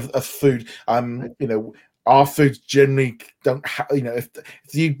cultural thing of food. Our foods generally don't have, if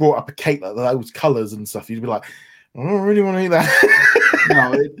you brought up a cake like those colors and stuff, you'd be like, I don't really want to eat that.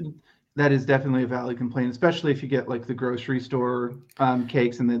 No, that is definitely a valid complaint, especially if you get like the grocery store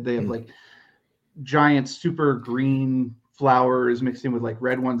cakes and they have like giant super green flowers mixed in with like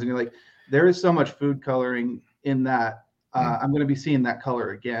red ones. And you're like, there is so much food coloring in that. I'm going to be seeing that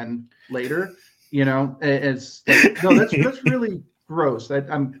color again later. It's like, no, that's really gross.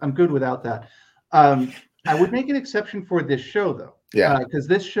 I'm good without that. I would make an exception for this show though. Yeah. Because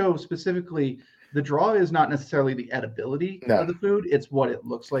this show specifically, the draw is not necessarily the edibility of the food; it's what it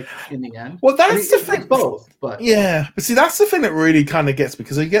looks like in the end. Well, that's the thing. Both, but yeah, but see, that's the thing that really kind of gets me,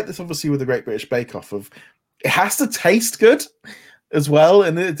 because you get this obviously with the Great British Bake Off of it has to taste good as well,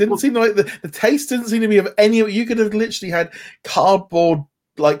 and it didn't seem like the taste didn't seem to be of any. You could have literally had cardboard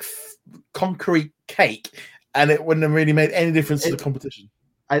like concrete cake, and it wouldn't have really made any difference to the competition.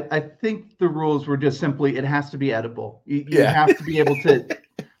 I think the rules were just simply it has to be edible. You have to be able to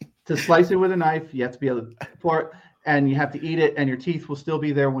slice it with a knife. You have to be able to pour it, and you have to eat it, and your teeth will still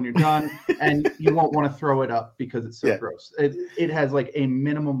be there when you're done, and you won't want to throw it up because it's so gross. It has like a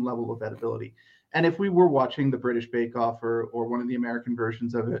minimum level of edibility. And if we were watching the British Bake Off or one of the American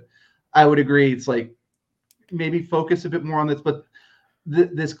versions of it, I would agree. It's like maybe focus a bit more on this, but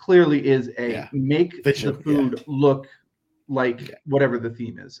this clearly is make the food look like whatever the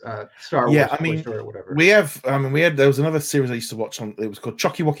theme is, Star Wars, Toy Story, or whatever. There was another series I used to watch on. It was called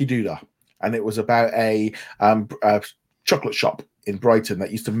Chocky Wocky Doodah, and it was about a chocolate shop in Brighton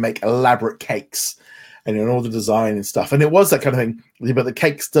that used to make elaborate cakes, and all the design and stuff. And it was that kind of thing, but the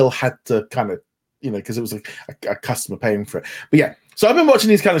cake still had to kind of, because it was a customer paying for it. But yeah, so I've been watching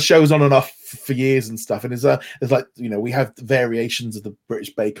these kind of shows on and off for years and stuff. And it's like, we have variations of the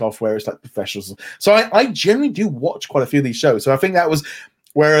British Bake Off where it's like professionals. So I generally do watch quite a few of these shows. So I think that was,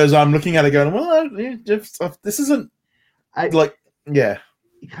 whereas I'm looking at it going, well, this isn't You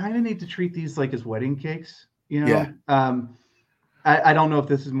kind of need to treat these like as wedding cakes, Yeah. I don't know if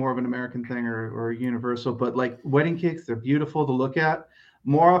this is more of an American thing or universal, but like wedding cakes, they're beautiful to look at.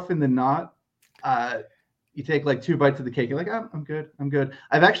 More often than not, you take like 2 bites of the cake. You're like, oh, I'm good.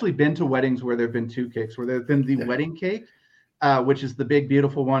 I've actually been to weddings where there've been 2 cakes, where there's been the wedding cake, which is the big,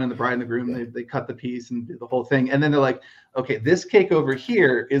 beautiful one, and the bride and the groom, they cut the piece and do the whole thing. And then they're like, okay, this cake over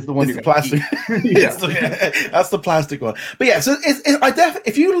here is the one you're plastic. That's the plastic one. But yeah, so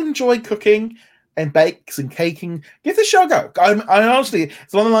if you enjoy cooking and bakes and caking, give the show a go. I honestly,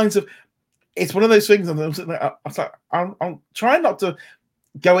 it's along the lines of, it's one of those things. I'm trying not to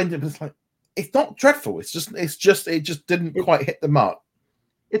go into it, but it's like, it's not dreadful. It just didn't quite hit the mark.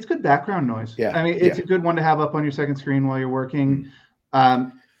 It's good background noise. Yeah. I mean, it's a good one to have up on your second screen while you're working.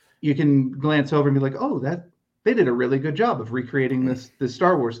 You can glance over and be like, oh, they did a really good job of recreating this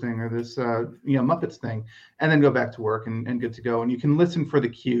Star Wars thing or this Muppets thing, and then go back to work and good to go. And you can listen for the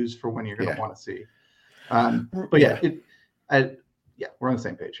cues for when you're going to want to see. But Yeah, we're on the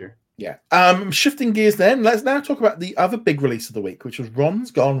same page here. Yeah. Shifting gears then, let's now talk about the other big release of the week, which was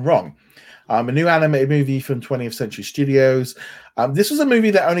Ron's Gone Wrong, a new animated movie from 20th Century Studios. This was a movie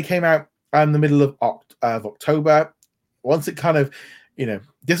that only came out in the middle of October. Once it kind of,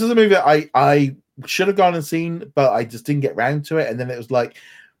 this was a movie that I should have gone and seen, but I just didn't get round to it. And then it was like,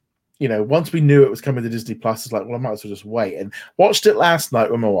 once we knew it was coming to Disney Plus, it's like, well, I might as well just wait. And watched it last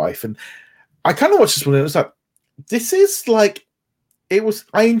night with my wife. And I kind of watched this one and it was like, this is like,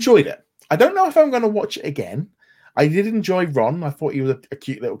 I enjoyed it. I don't know if I'm going to watch it again. I did enjoy Ron. I thought he was a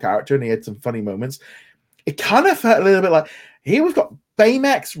cute little character and he had some funny moments. It kind of felt a little bit like, here we've got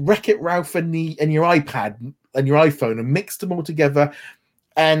Baymax, Wreck-It Ralph, and your iPad and your iPhone and mixed them all together.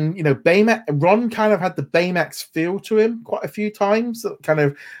 And, Ron kind of had the Baymax feel to him quite a few times.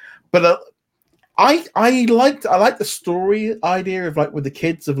 But I liked the story idea of like with the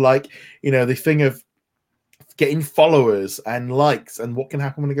kids of like, the thing of getting followers and likes and what can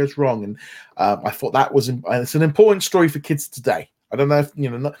happen when it goes wrong. And I thought that was it's an important story for kids today. I don't know if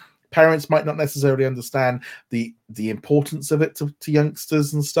parents might not necessarily understand the importance of it to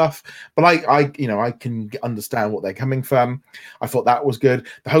youngsters and stuff, but I can understand what they're coming from. I thought that was good.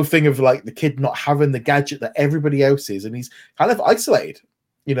 The whole thing of like the kid not having the gadget that everybody else is, and he's kind of isolated.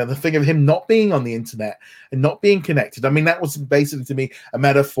 The thing of him not being on the internet and not being connected. I mean, that was basically to me a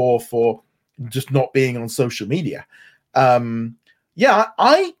metaphor for just not being on social media. I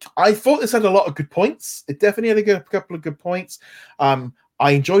thought this had a lot of good points. It definitely had a couple of good points.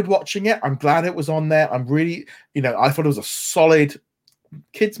 I enjoyed watching it. I'm glad it was on there. I'm really, I thought it was a solid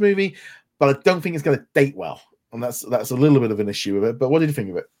kids movie, but I don't think it's going to date well, and that's a little bit of an issue with it. But what did you think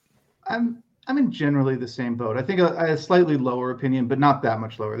of it? I'm in generally the same boat. I think I had a slightly lower opinion, but not that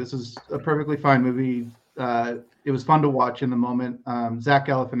much lower. This is a perfectly fine movie. It was fun to watch in the moment. Zach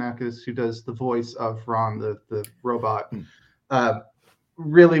Galifianakis, who does the voice of Ron, the robot,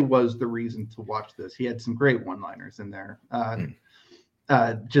 really was the reason to watch this. He had some great one-liners in there.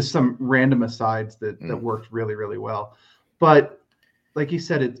 Just some random asides that worked really, really well. But like you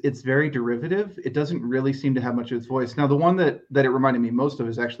said, it's very derivative. It doesn't really seem to have much of its voice. Now, the one that it reminded me most of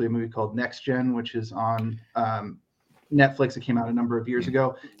is actually a movie called Next Gen, which is on Netflix. It came out a number of years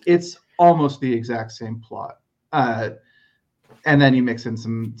ago. It's almost the exact same plot. And then you mix in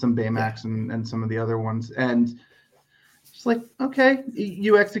some Baymax and some of the other ones. And it's like, okay,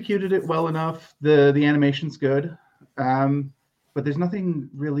 you executed it well enough. The animation's good. But there's nothing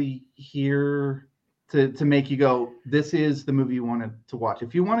really here to make you go, this is the movie you wanted to watch.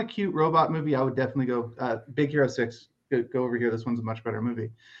 If you want a cute robot movie, I would definitely go Big Hero 6. Go over here. This one's a much better movie.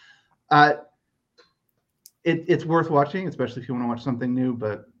 It's worth watching, especially if you want to watch something new.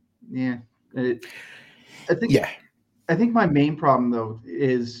 But yeah, I think my main problem though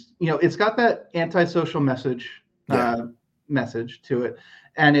is it's got that antisocial message to it,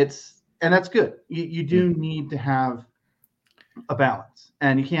 and that's good. You do need to have a balance,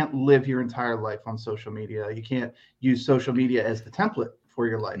 and you can't live your entire life on social media. You can't use social media as the template for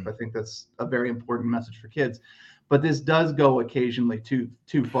your life. I think that's a very important message for kids, but this does go occasionally too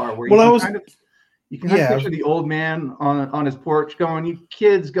far where you can picture the old man on his porch going, you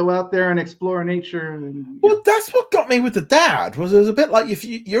kids go out there and explore nature. Well, that's what got me with the dad. Was it was a bit like if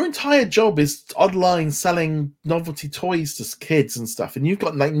your entire job is online selling novelty toys to kids and stuff, and you've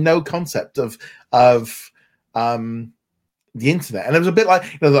got like no concept of the internet, and it was a bit like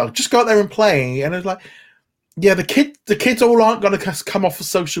just go out there and play, and it was like, yeah, the kids all aren't going to come off of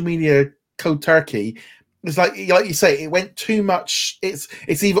social media cold turkey. It's like you say, it went too much.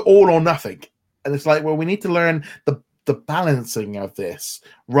 It's either all or nothing, and it's like, well, we need to learn the balancing of this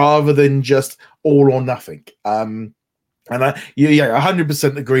rather than just all or nothing. And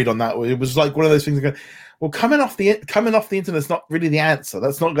 100% agreed on that. It was like one of those things. Well, coming off the internet is not really the answer.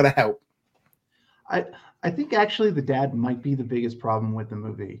 That's not going to help. I think actually the dad might be the biggest problem with the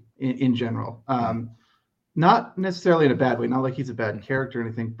movie in general. Not necessarily in a bad way, not like he's a bad character or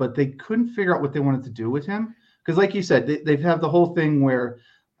anything, but they couldn't figure out what they wanted to do with him. Because like you said, they have the whole thing where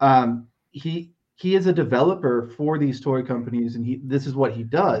he is a developer for these toy companies, and this is what he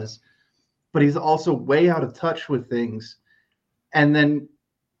does, but he's also way out of touch with things. And then,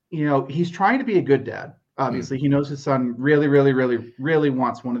 he's trying to be a good dad. Obviously, he knows his son really, really, really, really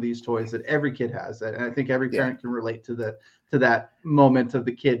wants one of these toys that every kid has. And I think every parent can relate to that moment of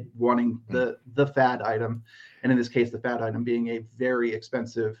the kid wanting the fad item. And in this case, the fad item being a very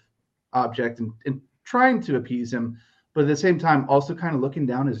expensive object and trying to appease him, but at the same time, also kind of looking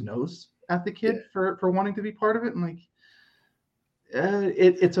down his nose at the kid for wanting to be part of it. And like,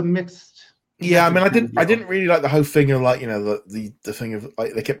 it's a mixed Yeah, I mean, I didn't really like the whole thing of like, you know, the thing of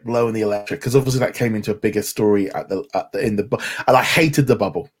like they kept blowing the electric, because obviously that came into a bigger story and I hated the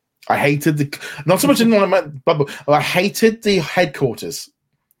bubble. I hated not so much in the bubble. I hated the headquarters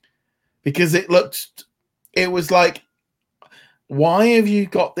because it was like, why have you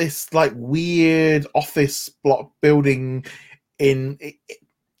got this like weird office block building in?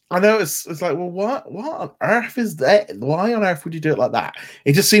 I know it's like, well, what on earth is that? Why on earth would you do it like that?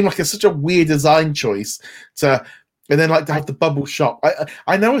 It just seemed like it's such a weird design choice and then like to have the bubble shop.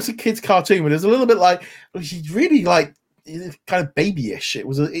 I know it's a kid's cartoon, but it's a little bit like, she's really like kind of babyish.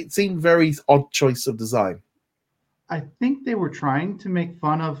 It seemed very odd choice of design. I think they were trying to make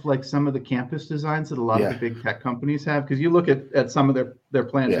fun of like some of the campus designs that a lot of the big tech companies have, because you look at some of their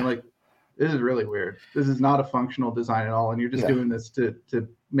plans, and you're like, this is really weird. This is not a functional design at all, and you're just doing this to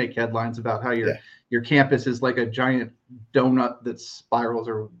make headlines about how your campus is like a giant donut that spirals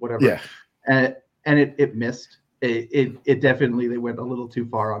or whatever. Yeah, and it missed. It definitely, they went a little too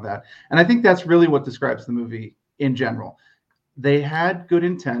far on that, and I think that's really what describes the movie in general. They had good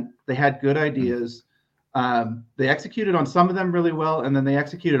intent. They had good ideas. They executed on some of them really well, and then they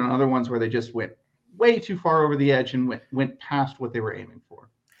executed on other ones where they just went way too far over the edge and went past what they were aiming for.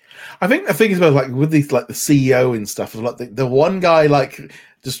 I think the thing is about like with these like the CEO and stuff, like the one guy like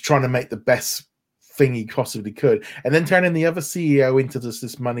just trying to make the best thing he possibly could, and then turning the other CEO into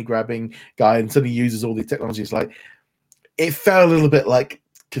this money grabbing guy, and suddenly uses all these technologies. Like, it felt a little bit like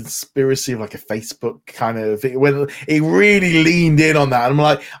conspiracy of like a Facebook kind of thing, when it really leaned in on that. And I'm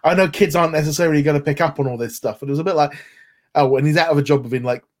like, I know kids aren't necessarily going to pick up on all this stuff, but it was a bit like, oh, when he's out of a job within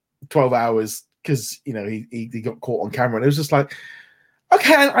like 12 hours because, you know, he got caught on camera, and it was just like,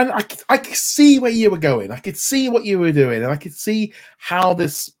 okay, and I could see where you were going. I could see what you were doing, and I could see how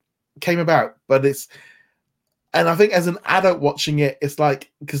this came about. But and I think as an adult watching it, it's like,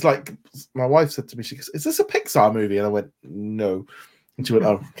 because like my wife said to me, she goes, "Is this a Pixar movie?" And I went, "No." And she went,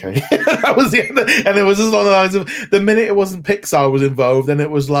 "Oh, okay." That was the end. And it was just on the lines of, the minute it wasn't Pixar was involved, then it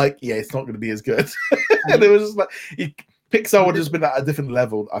was like, yeah, it's not going to be as good. And it was just like, Pixar would have just been at a different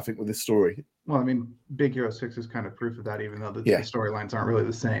level, I think, with this story. Well, I mean, Big Hero 6 is kind of proof of that, even though the storylines aren't really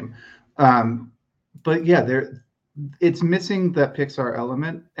the same. But yeah, it's missing that Pixar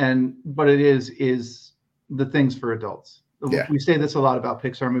element, and what it is the things for adults. Yeah. We say this a lot about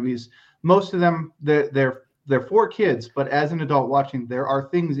Pixar movies. Most of them, they're for kids, but as an adult watching, there are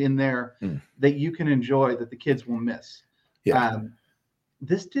things in there that you can enjoy that the kids will miss. Yeah.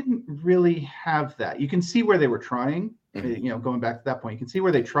 This didn't really have that. You can see where they were trying. You know, going back to that point, you can see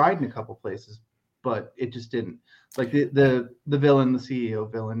where they tried in a couple places, but it just didn't. Like the villain, the CEO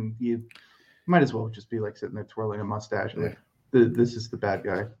villain, you might as well just be like sitting there twirling a mustache. Like, this is the bad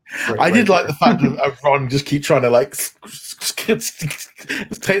guy. I did like the fact that Ron just keep trying to like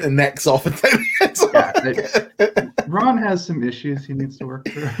take the necks off and take the heads off. Ron has some issues he needs to work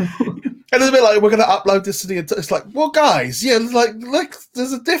through. And it's a bit like, we're going to upload this to the... It's like, well, guys, yeah, like,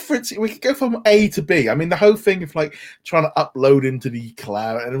 there's a difference. We could go from A to B. I mean, the whole thing of, like, trying to upload into the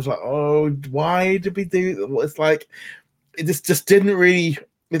cloud, and it was like, oh, why did we do... It's like, it just didn't really...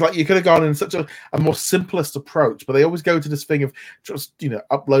 It's like, you could have gone in such a more simplest approach, but they always go to this thing of just, you know,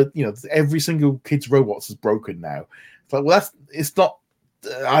 upload, you know, every single kid's robots is broken now. It's like, well, it's not...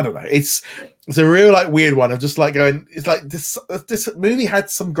 I don't know. It's a real like weird one of just like going. It's like this movie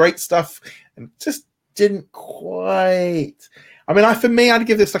had some great stuff and just didn't quite. I mean, for me, I'd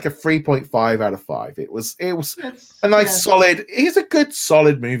give this like a 3.5 out of 5. It was a nice solid. It's a good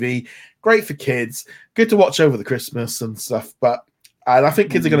solid movie. Great for kids. Good to watch over the Christmas and stuff. And I think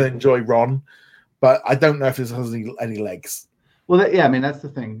kids are going to enjoy Ron, but I don't know if this has any legs. Well, I mean, that's the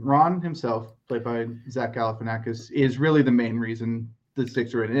thing. Ron himself, played by Zach Galifianakis, is really the main reason the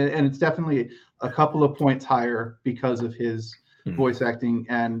sticks are in, and it's definitely a couple of points higher because of his voice acting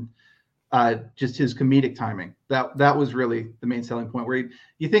and just his comedic timing. That was really the main selling point, where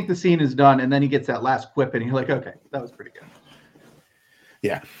you think the scene is done, and then he gets that last quip, and you're like, okay, that was pretty good.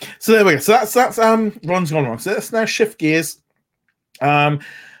 Yeah. So there we go. So that's Ron's gone wrong. So let's now shift gears. We're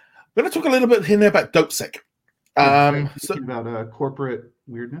going to talk a little bit here about Dopesick. About corporate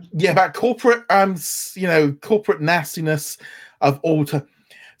weirdness. Yeah, about corporate, corporate nastiness of all time.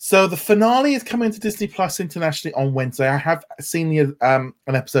 So the finale is coming to Disney Plus internationally on Wednesday. I have seen an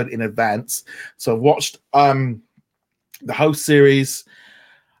episode in advance, so I've watched the whole series.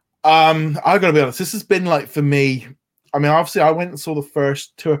 I gotta be honest, this has been like, for me, I mean, obviously I went and saw the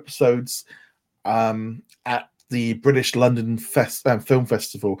first 2 episodes at the British London Film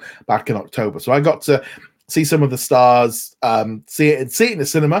Festival back in October, so I got to see some of the stars, see it in the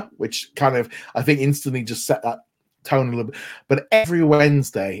cinema, which kind of, I think, instantly just set that tone a little bit. But every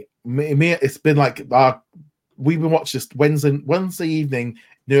Wednesday it's been like we've been watching this Wednesday evening,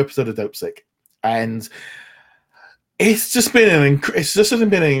 new episode of Dope Sick, and it's just been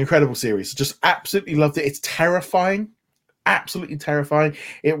an incredible series. Just absolutely loved it. It's terrifying, absolutely terrifying.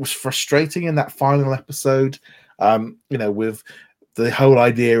 It was frustrating in that final episode, with the whole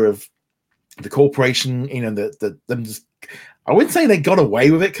idea of the corporation, them just, I wouldn't say they got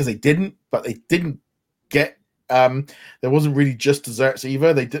away with it because they didn't, but they didn't get. There wasn't really just desserts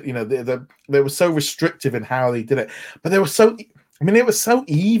either. They did, they were so restrictive in how they did it, but they were so. I mean, it was so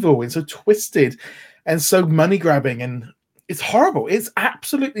evil and so twisted, and so money grabbing, and it's horrible. It's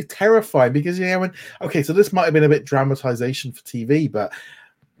absolutely terrifying because so this might have been a bit dramatization for TV, but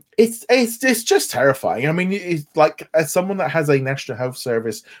it's just terrifying. I mean, it's like, as someone that has a national health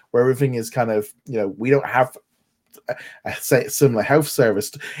service where everything is kind of, we don't have a similar health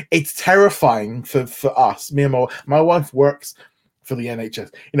service. It's terrifying for us. Me and my wife works for the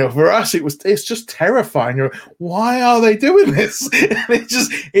NHS. For us, it's just terrifying. Why are they doing this?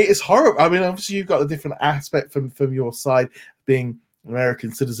 It is horrible. I mean, obviously you've got a different aspect from your side, being an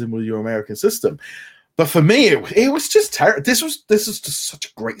American citizen with your American system. But for me, it was just terrible. This is just such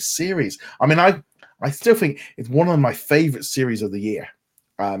a great series. I mean, I still think it's one of my favorite series of the year.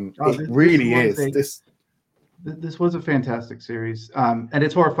 It really is. This was a fantastic series, and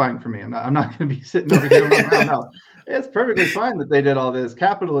it's horrifying for me. I'm not going to be sitting over here going, no, it's perfectly fine that they did all this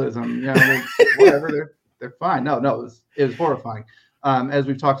capitalism. Whatever, they're fine. No, it was horrifying. As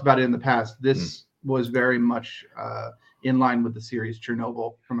we've talked about it in the past, this was very much in line with the series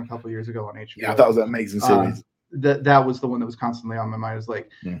Chernobyl from a couple of years ago on HBO. Yeah, that was an amazing series. That was the one that was constantly on my mind. It was like,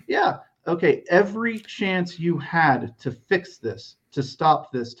 okay, every chance you had to fix this, to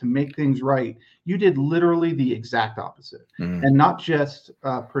stop this, to make things right, you did literally the exact opposite. And not just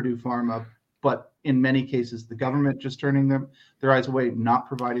Purdue Pharma, but in many cases, the government just turning their eyes away, not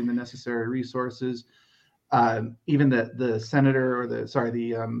providing the necessary resources. Even the senator or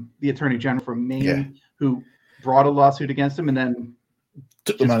the attorney general from Maine, who brought a lawsuit against him and then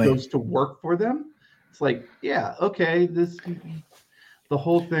took the money, goes to work for them. It's like, okay, the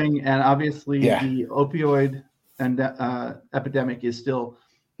whole thing, and obviously the opioid and epidemic is still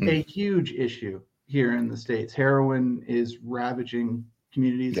a huge issue here in the States. Heroin is ravaging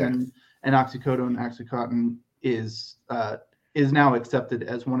communities, and OxyContin is now accepted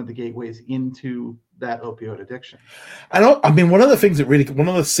as one of the gateways into that opioid addiction. I mean, one of the scenes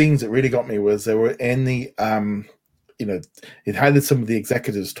that really got me was they were in the it had some of the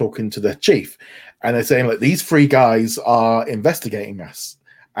executives talking to the chief, and they're saying, like, these three guys are investigating us.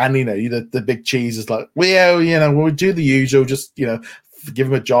 And the big cheese is like, we'll do the usual, just give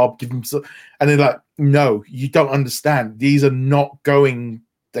them a job, give them some, and they're like, no, you don't understand. These are not going.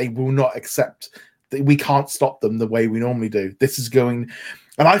 They will not accept. We can't stop them the way we normally do. This is going,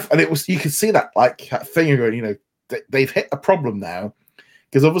 and it was, you could see that, like, that thing going, they've hit a problem now,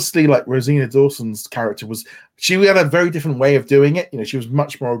 because obviously, like, Rosina Dawson's character she had a very different way of doing it. She was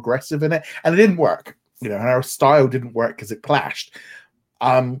much more aggressive in it, and it didn't work. And her style didn't work because it clashed.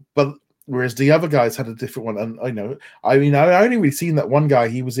 But whereas the other guys had a different one, and I only really seen that one guy.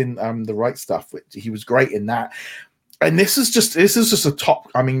 He was in The Right Stuff, which he was great in that. And this is just a top.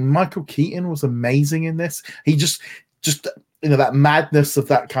 I mean, Michael Keaton was amazing in this. He just that madness of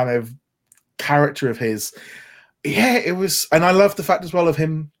that kind of character of his. Yeah, it was, and I love the fact as well of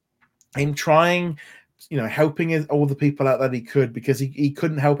him trying, helping all the people out that he could, because he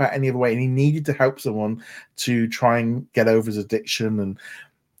couldn't help out any other way, and he needed to help someone to try and get over his addiction. And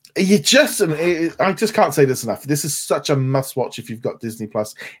I just can't say this enough. This is such a must watch if you've got Disney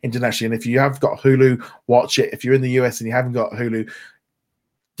Plus internationally, and if you have got Hulu, watch it. If you're in the US and you haven't got Hulu,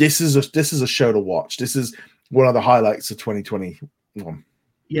 this is a show to watch. This is one of the highlights of 2021.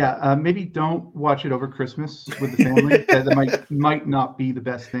 Yeah, maybe don't watch it over Christmas with the family. That might not be the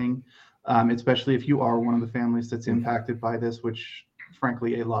best thing, especially if you are one of the families that's impacted by this, which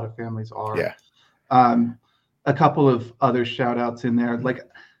frankly a lot of families are. Yeah. A couple of other shout outs in there, like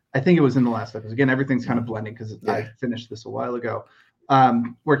I think it was in the last episode. Again, everything's kind of blending because I finished this a while ago.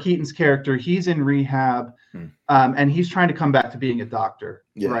 Where Keaton's character, he's in rehab, and he's trying to come back to being a doctor,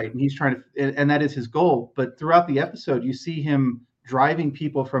 right? And he's trying to, and that is his goal. But throughout the episode, you see him driving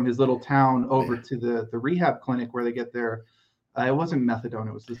people from his little town over to the rehab clinic where they get their, it wasn't methadone,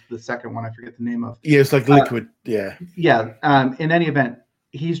 it was the second one, I forget the name of. Yeah, it's like liquid. In any event,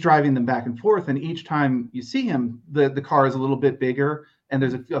 he's driving them back and forth, and each time you see him, the car is a little bit bigger, and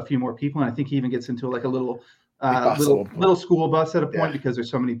there's a few more people, and I think he even gets into like a little school bus at a point because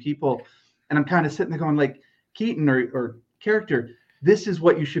there's so many people. And I'm kind of sitting there going, like, Keaton or character, this is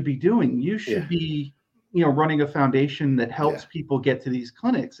what you should be doing. You should be running a foundation that helps people get to these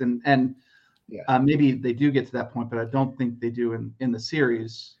clinics, and maybe they do get to that point, but I don't think they do in the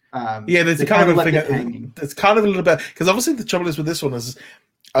series. There's a kind of a thing. It's kind of a little bit, because obviously the trouble is with this one is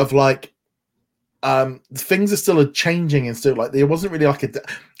of like things are still changing, and still like there wasn't really like I think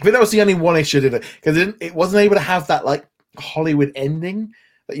that was the only one issue, did it? Because it wasn't able to have that like Hollywood ending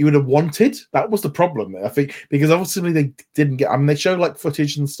that you would have wanted. That was the problem, I think, because obviously they didn't get. I mean, they showed like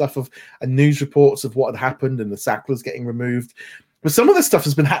footage and stuff of news reports of what had happened and the Sacklers getting removed, but some of this stuff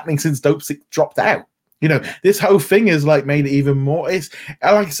has been happening since Dopesick dropped out. This whole thing is like made it even more. It's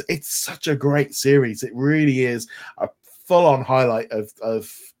such a great series. It really is a full-on highlight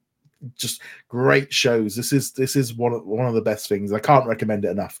of just great shows. This is one of the best things. I can't recommend it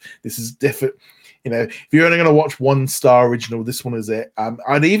enough. This is different. If you're only going to watch one star original, this one is it. I'm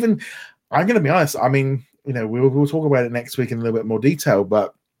going to be honest. I mean, we'll talk about it next week in a little bit more detail,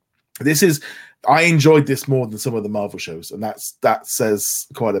 but I enjoyed this more than some of the Marvel shows, and that says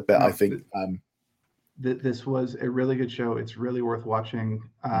quite a bit, I think. This was a really good show. It's really worth watching.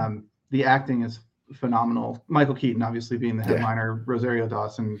 The acting is phenomenal. Michael Keaton, obviously, being the headliner. Rosario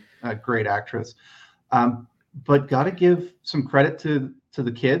Dawson, a great actress. But got to give some credit to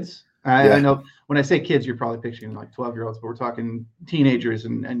the kids. I know when I say kids, you're probably picturing like 12-year-olds, but we're talking teenagers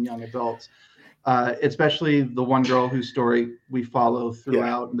and young adults. Especially the one girl whose story we follow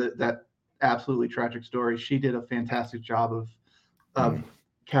throughout, that absolutely tragic story. She did a fantastic job of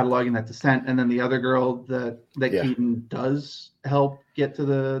cataloging that descent, and then the other girl that Keaton does help get to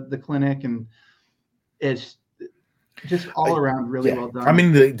the clinic, and it's just all around really well done. I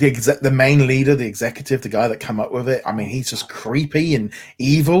mean, the main leader, the executive, the guy that came up with it, I mean, he's just creepy and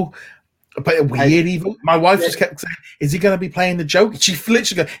evil, but weird evil. My wife just kept saying, is he going to be playing the Joker? She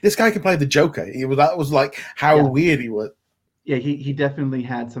literally goes, this guy can play the Joker. That was like how weird he was. Yeah, he definitely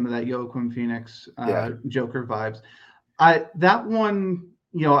had some of that Joaquin Phoenix Joker vibes. That one,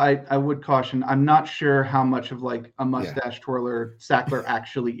 I would caution. I'm not sure how much of like a mustache twirler Sackler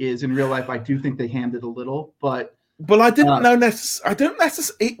actually is in real life. I do think they hammed it a little, but I didn't know necessarily. I don't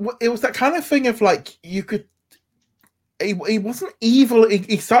necessarily. It was that kind of thing of like you could. He wasn't evil.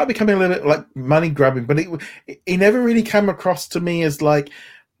 He started becoming a little bit like money grabbing, but he never really came across to me as like.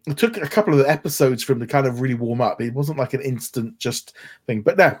 It took a couple of episodes for him to kind of really warm up. It wasn't like an instant just thing.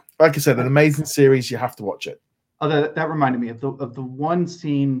 But no, like I said, an amazing series. You have to watch it. Oh, that reminded me of the one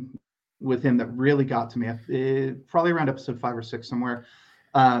scene with him that really got to me. Probably around episode 5 or 6 somewhere.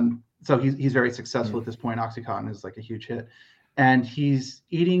 So he's very successful at this point. OxyContin is like a huge hit, and he's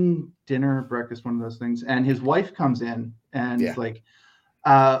eating dinner, breakfast, one of those things. And his wife comes in and is like,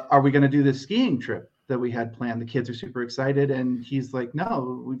 "Are we going to do this skiing trip that we had planned?" The kids are super excited, and he's like,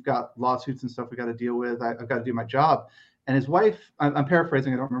 "No, we've got lawsuits and stuff we got to deal with. I've got to do my job." And his wife, I'm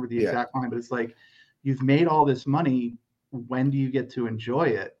paraphrasing, I don't remember the exact line, but it's like, "You've made all this money. When do you get to enjoy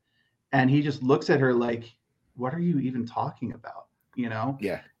it?" And he just looks at her like, "What are you even talking about?"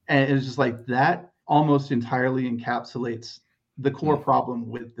 Yeah. And it was just like that almost entirely encapsulates the core problem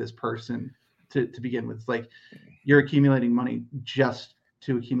with this person to begin with. It's like you're accumulating money just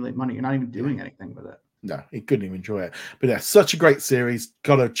to accumulate money. You're not even doing anything with it. No, he couldn't even enjoy it. But yeah, such a great series.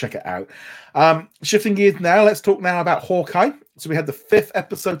 Got to check it out. Shifting gears now, let's talk now about Hawkeye. So we had the 5th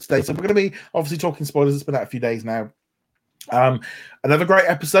episode today. So we're going to be obviously talking spoilers. It's been out a few days now. Another great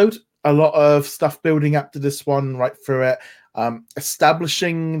episode. A lot of stuff building up to this one right through it.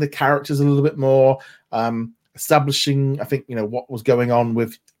 Establishing the characters a little bit more. Establishing, I think, what was going on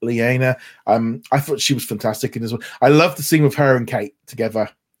with Lyanna. I thought she was fantastic in this one. I love the scene with her and Kate together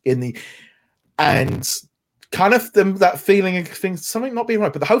and kind of that feeling of things, something not being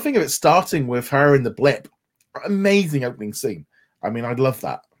right, but the whole thing of it starting with her in the blip. Amazing opening scene. I mean, I'd love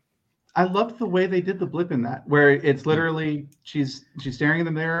that. I loved the way they did the blip in that, where it's literally she's staring in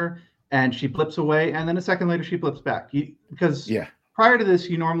the mirror and she blips away, and then a second later she blips back. Because prior to this,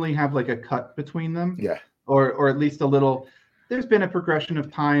 you normally have like a cut between them. Yeah. Or at least a little, there's been a progression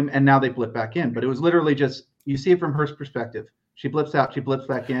of time, and now they blip back in. But it was literally just, you see it from her perspective. She blips out, she blips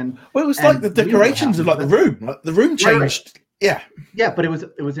back in. Well, it was like the decorations of like the room. Like the room changed. Right. Yeah, but it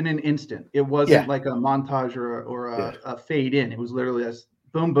was in an instant. It wasn't like a montage or a fade in. It was literally a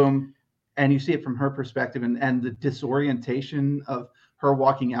boom, boom, and you see it from her perspective, and the disorientation of her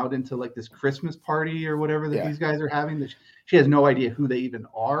walking out into like this Christmas party or whatever that these guys are having. That she has no idea who they even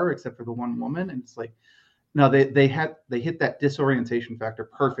are except for the one woman, and it's like, no, they hit that disorientation factor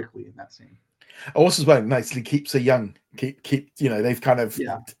perfectly in that scene. Also, as well, nicely keeps her young. Keep they've kind of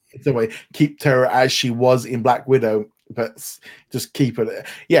the way keep her as she was in Black Widow, but just keep it.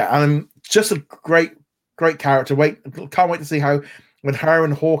 Yeah, and just a great character. Can't wait to see how when her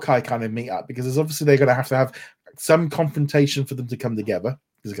and Hawkeye kind of meet up, because there's obviously they're going to have some confrontation for them to come together.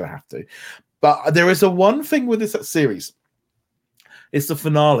 They're going to have to. But there is a one thing with this series. It's the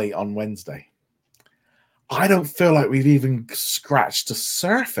finale on Wednesday. I don't feel like we've even scratched the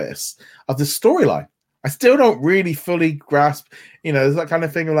surface of the storyline. I still don't really fully grasp, there's that kind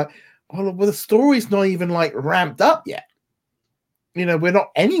of thing of like, well, the story's not even like ramped up yet. We're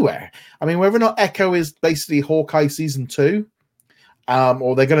not anywhere. I mean, whether or not Echo is basically Hawkeye season 2,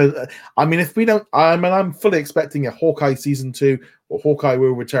 or they're going to, if we don't, I'm fully expecting a Hawkeye season 2, or Hawkeye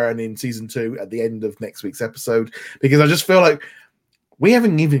will return in season 2 at the end of next week's episode, because I just feel like we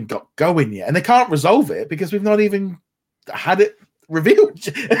haven't even got going yet, and they can't resolve it because we've not even had it revealed.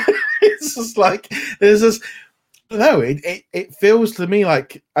 It's just like there's this. No, it feels to me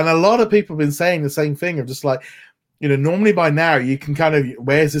like, and a lot of people have been saying the same thing of just like, normally by now you can kind of,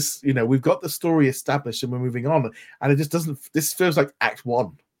 where's this? We've got the story established and we're moving on, and it just doesn't. This feels like Act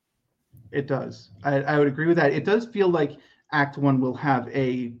 1. It does. I would agree with that. It does feel like Act 1 will have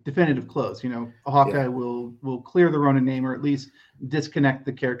a definitive close. Hawkeye will clear the Ronin name, or at least disconnect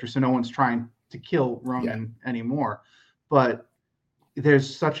the character so no one's trying to kill Ronin anymore. But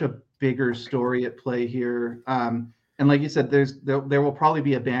there's such a bigger story at play here. And like you said, there will probably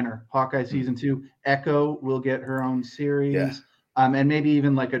be a banner. Hawkeye season 2. Echo will get her own series. Yeah. And maybe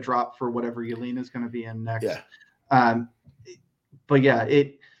even like a drop for whatever Yelena's going to be in next. Yeah. But yeah,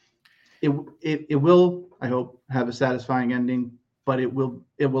 it will, I hope, have a satisfying ending, but it will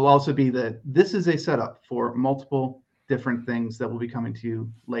also be that this is a setup for multiple different things that will be coming to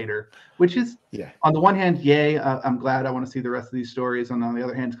you later, which is, on the one hand, yay, I'm glad, I want to see the rest of these stories. And on the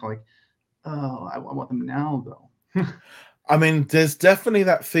other hand, it's kind of like, oh, I want them now, though. There's definitely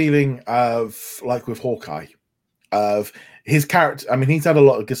that feeling of, like with Hawkeye, of his character. He's had a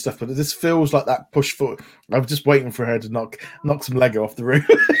lot of good stuff, but this feels like that push forward. I'm just waiting for her to knock some Lego off the roof.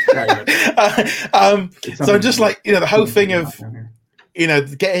 So just like, the whole thing of,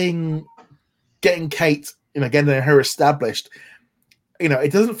 getting Kate, getting her established.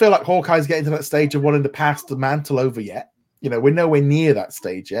 It doesn't feel like Hawkeye's getting to that stage of wanting to pass the mantle over yet. We're nowhere near that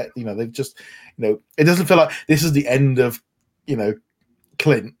stage yet. They've just, it doesn't feel like this is the end of,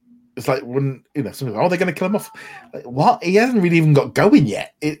 Clint. It's like when something like, they're going to kill him off. Like, what? He hasn't really even got going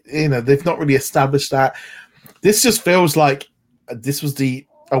yet. They've not really established that. This just feels like this was a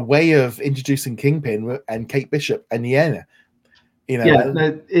way of introducing Kingpin and Kate Bishop and Yelena.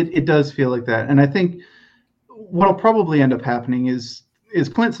 It does feel like that, and I think what'll probably end up happening is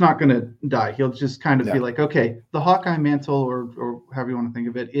Clint's not going to die. He'll just kind of be like, okay, the Hawkeye mantle, or however you want to think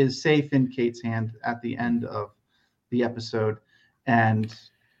of it, is safe in Kate's hand at the end of the episode, and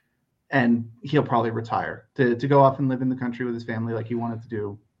he'll probably retire to go off and live in the country with his family like he wanted to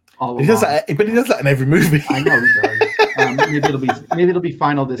do all along. But he does that in every movie. I know he does. Maybe it'll be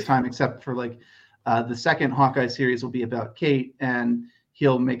final this time, except for like the second Hawkeye series will be about Kate, and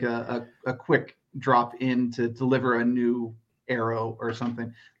he'll make a quick drop in to deliver a new arrow or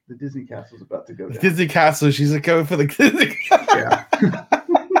something. The Disney Castle's about to go down. Disney Castle, she's going for the Disney Castle. Yeah.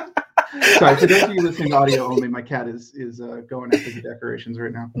 Sorry, for those of you listening audio only, my cat is going after the decorations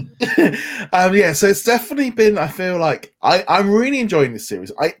right now. So it's definitely been, I feel like, I'm really enjoying this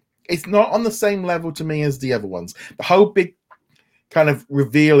series. It's not on the same level to me as the other ones. The whole big kind of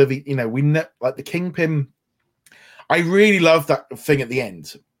reveal of, we know, like the Kingpin, I really love that thing at the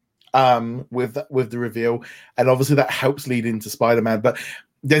end. With the reveal, and obviously that helps lead into Spider-Man, but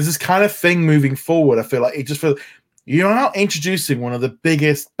there's this kind of thing moving forward. I feel like it just feels you're now introducing one of the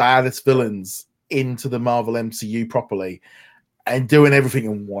biggest, baddest villains into the Marvel MCU properly, and doing everything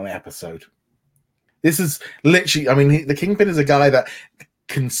in one episode. This is literally, the Kingpin is a guy that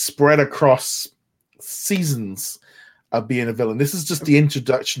can spread across seasons of being a villain. This is just the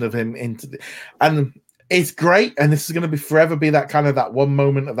introduction of him and it's great, and this is going to forever be that kind of that one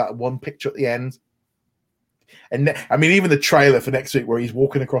moment of that one picture at the end. And even the trailer for next week where he's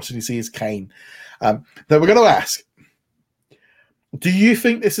walking across and you see his cane. That we're going to ask, do you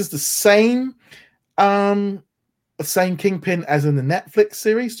think this is the same Kingpin as in the Netflix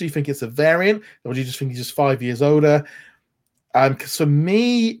series? Do you think it's a variant, or do you just think he's just 5 years older? Because for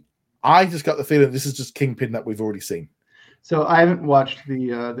me, I just got the feeling this is just Kingpin that we've already seen. So I haven't watched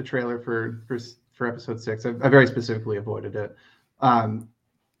the trailer for episode 6. I very specifically avoided it.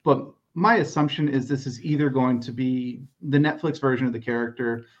 But my assumption is this is either going to be the Netflix version of the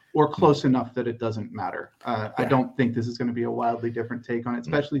character or close enough that it doesn't matter. I don't think this is going to be a wildly different take on it,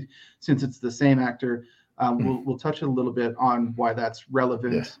 especially since it's the same actor. We'll touch a little bit on why that's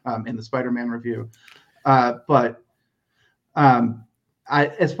relevant in the Spider-Man review. But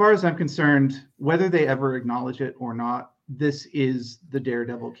as far as I'm concerned, whether they ever acknowledge it or not, this is the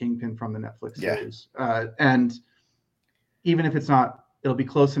Daredevil Kingpin from the Netflix Yeah. series, and even if it's not, it'll be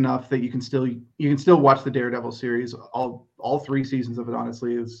close enough that you can still watch the Daredevil series. All 3 seasons of it,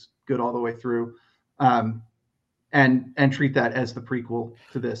 honestly, is good all the way through, and treat that as the prequel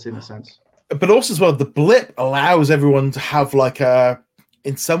to this in a sense. But also as well, the blip allows everyone to have like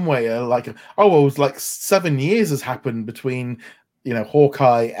in some way, it was like 7 years has happened between,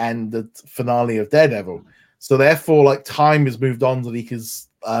 Hawkeye and the finale of Daredevil. So therefore, like, time has moved on that he has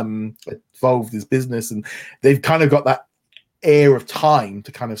evolved his business, and they've kind of got that air of time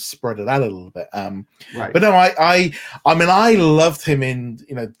to kind of spread it out a little bit. Right. But no, I mean, I loved him in,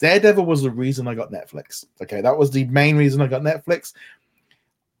 Daredevil was the reason I got Netflix. Okay, that was the main reason I got Netflix.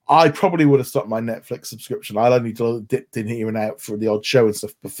 I probably would have stopped my Netflix subscription. I'd only dipped in here and out for the odd show and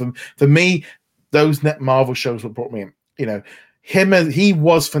stuff. But for me, those Marvel shows what brought me in. He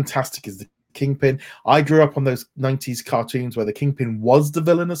was fantastic as the Kingpin. I grew up on those 90s cartoons where the Kingpin was the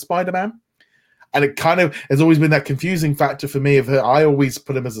villain of Spider-Man. And it kind of has always been that confusing factor for me I always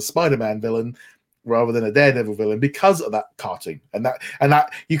put him as a Spider-Man villain rather than a Daredevil villain because of that cartoon. And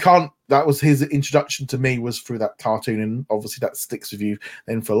that was his introduction to me, was through that cartoon, and obviously that sticks with you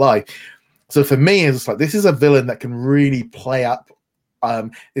then for life. So for me, it's like, this is a villain that can really play up. I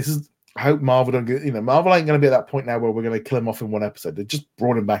hope Marvel don't get, Marvel ain't going to be at that point now where we're going to kill him off in one episode. They just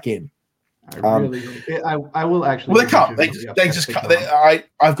brought him back in. I will actually. Well, they can't. They just can't.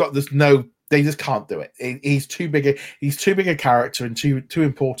 I've got this. No, they just can't do it. He's too big. He's too big a character and too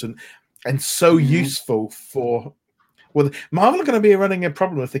important and so useful for. Well, Marvel are going to be running a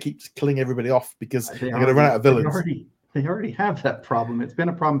problem if they keep killing everybody off, because they're going to run out of villains. They already have that problem. It's been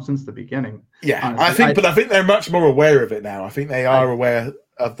a problem since the beginning. Yeah, honestly. I think they're much more aware of it now. I think they are aware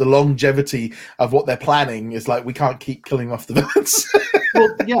of the longevity of what they're planning. Is like, we can't keep killing off the villains.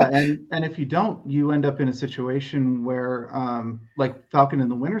 Well, yeah, and if you don't, you end up in a situation where, like Falcon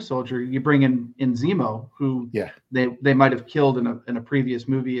and the Winter Soldier, you bring in Zemo, who they might have killed in a previous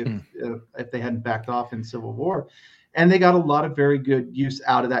movie if they hadn't backed off in Civil War, and they got a lot of very good use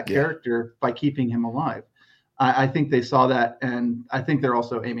out of that character by keeping him alive. I think they saw that, and I think they're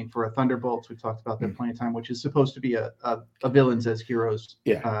also aiming for a Thunderbolts. We've talked about that plenty of time, which is supposed to be a villains as heroes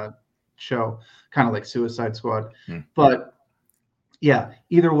show, kind of like Suicide Squad, but. Yeah,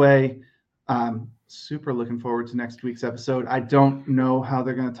 either way, super looking forward to next week's episode. I don't know how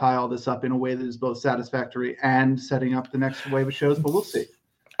they're going to tie all this up in a way that is both satisfactory and setting up the next wave of shows, but we'll see.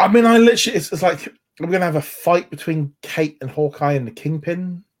 I mean, it's like we're going to have a fight between Kate and Hawkeye and the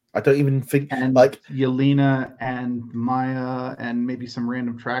Kingpin. I don't even think, and like Yelena and Maya and maybe some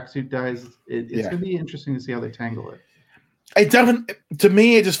random tracksuit guys. It's going to be interesting to see how they tangle it. To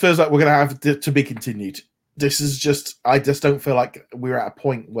me, it just feels like we're going to have to be continued. I just don't feel like we're at a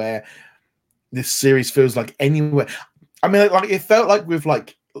point where this series feels like anywhere. I mean, like, it felt like with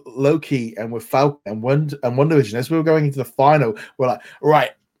like Loki and with Falcon and WandaVision, as we were going into the final, we're like,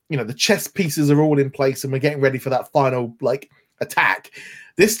 right, the chess pieces are all in place and we're getting ready for that final like attack.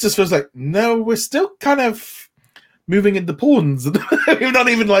 This just feels like, no, we're still kind of moving into pawns. We've not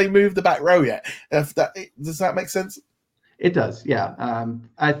even like moved the back row yet. Does that make sense? It does, yeah.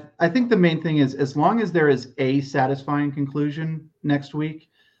 I think the main thing is, as long as there is a satisfying conclusion next week,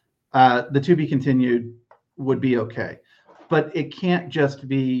 the to be continued would be okay. But it can't just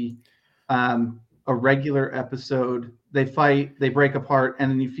be a regular episode. They fight, they break apart,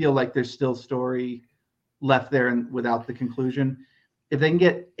 and then you feel like there's still story left there and without the conclusion. If they can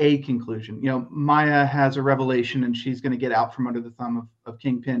get a conclusion, Maya has a revelation and she's going to get out from under the thumb of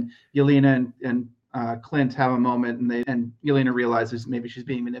Kingpin. Yelena and Clint have a moment, and Yelena realizes maybe she's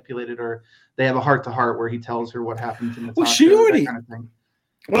being manipulated, or they have a heart-to-heart where he tells her what happened to Natasha. Well, she already. That kind of thing.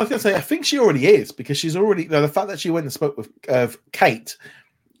 Well, I was going to say, I think she already is, because she's already. The fact that she went and spoke with Kate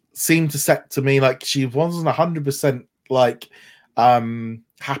seemed to set to me like she wasn't 100% like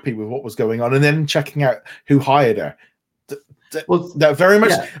happy with what was going on, and then checking out who hired her. That very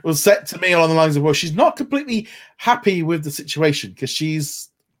much was set to me along the lines of, well, she's not completely happy with the situation, because she's.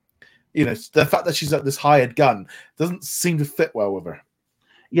 The fact that she's at this hired gun doesn't seem to fit well with her.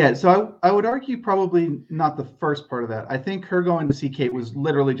 Yeah, so I would argue probably not the first part of that. I think her going to see Kate was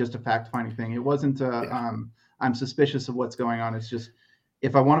literally just a fact-finding thing. It wasn't I'm suspicious of what's going on. It's just,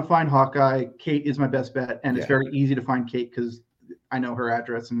 if I want to find Hawkeye, Kate is my best bet, and it's very easy to find Kate because I know her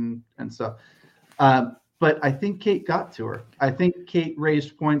address and stuff. But I think Kate got to her. I think Kate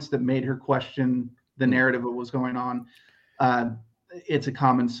raised points that made her question the narrative of what was going on. It's a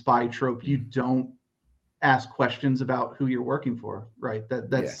common spy trope. You don't ask questions about who you're working for, right?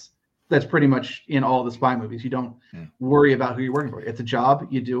 That's that's pretty much in all the spy movies. You don't worry about who you're working for. It's a job,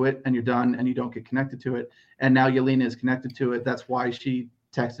 you do it, and you're done, and you don't get connected to it. And now Yelena is connected to it. That's why she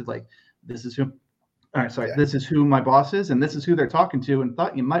texted like, "This is who." All right, sorry. Yeah. This is who my boss is, and this is who they're talking to, and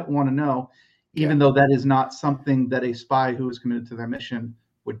thought you might want to know, even though that is not something that a spy who is committed to their mission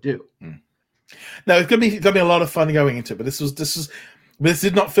would do. No, it's gonna be a lot of fun going into it, but this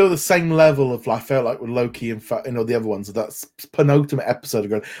did not feel the same level of I felt like with Loki and the other ones. That's penultimate episode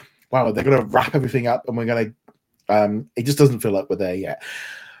of going, wow, they're gonna wrap everything up, and we're gonna. It just doesn't feel like we're there yet.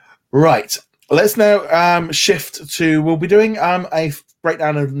 Right. Let's now shift to. We'll be doing a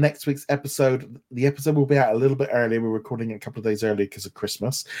breakdown of next week's episode. The episode will be out a little bit earlier. We're recording it a couple of days earlier because of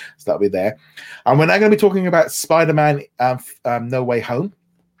Christmas, so that'll be there. And we're now going to be talking about Spider-Man: No Way Home.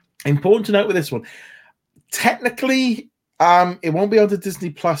 Important to note with this one, technically, it won't be on the Disney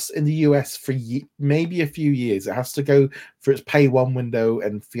Plus in the US for maybe a few years. It has to go for its pay one window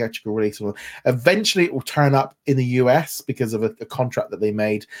and theatrical release. Eventually, it will turn up in the US because of a contract that they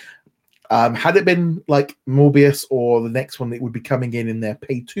made. Had it been like Morbius or the next one, it would be coming in their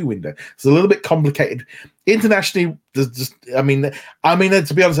pay 2 window. It's a little bit complicated. Internationally, to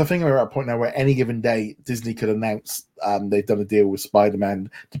be honest, I think we're at a point now where any given day, Disney could announce they've done a deal with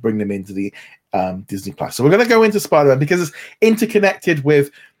Spider-Man to bring them into the Disney Plus. So we're going to go into Spider-Man because it's interconnected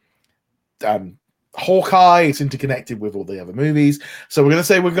with Hawkeye. It's interconnected with all the other movies. So we're going to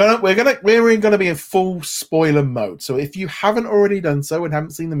say we're going to be in full spoiler mode. So if you haven't already done so and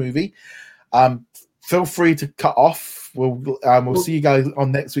haven't seen the movie, feel free to cut off. We'll see you guys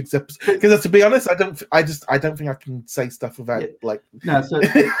on next week's episode. Because to be honest, I don't think I can say stuff without like. No. So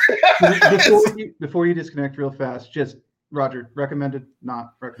before you disconnect real fast, just Roger, recommended,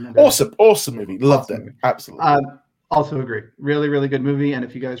 not recommended. Awesome movie. Loved it. Absolutely. Also agree. Really, really good movie. And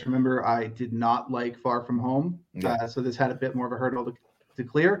if you guys remember, I did not like Far From Home. So this had a bit more of a hurdle to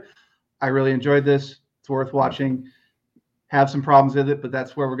clear. I really enjoyed this. It's worth watching. Have some problems with it, but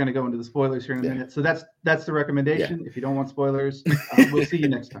that's where we're going to go into the spoilers here in a minute. So that's the recommendation. If you don't want spoilers, we'll see you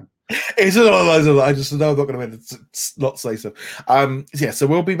next time. It's one of those. I just know I'm not going to not say so. So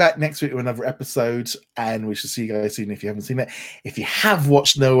we'll be back next week with another episode, and we shall see you guys soon if you haven't seen it. If you have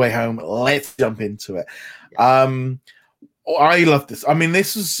watched No Way Home, let's jump into it. I love this. I mean,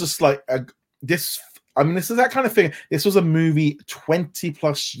 this was just like this is that kind of thing. This was a movie 20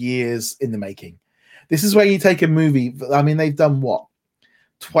 plus years in the making. This is where you take a movie. I mean, they've done what?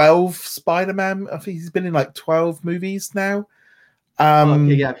 12 Spider-Man? I think he's been in like 12 movies now.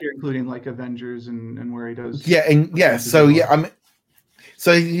 If you're including like Avengers and where he does.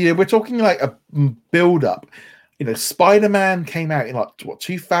 We're talking like a build-up. Spider-Man came out in like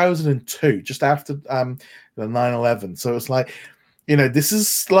 2002, just after the 9/11. So it's like, this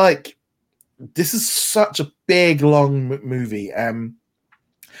is such a big, long movie.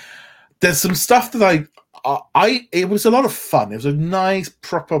 There's some stuff that it was a lot of fun. It was a nice,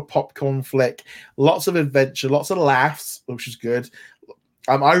 proper popcorn flick. Lots of adventure, lots of laughs, which is good.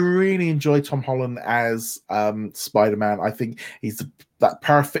 I really enjoy Tom Holland as Spider-Man. I think he's that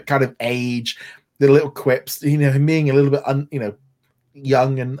perfect kind of age. The little quips, him being a little bit,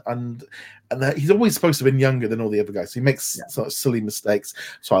 young and he's always supposed to have been younger than all the other guys. So he makes sort of silly mistakes.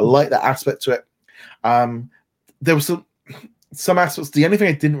 So I like that aspect to it. There was some aspects. The only thing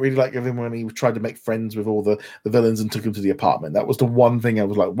I didn't really like of him when he tried to make friends with all the villains and took him to the apartment. That was the one thing I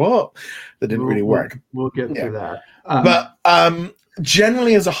was like, what? That didn't really work. We'll get to that. But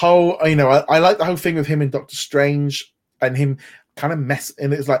generally as a whole, I like the whole thing with him and Doctor Strange and him kind of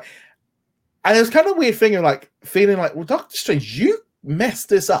and it's like, and it was kind of a weird thing of like feeling like, well, Doctor Strange, you messed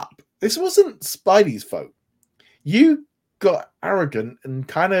this up. This wasn't Spidey's fault. You got arrogant and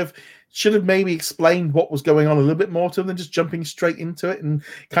kind of should have maybe explained what was going on a little bit more to him than just jumping straight into it and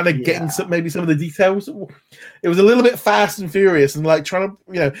kind of getting some of the details. It was a little bit fast and furious and like trying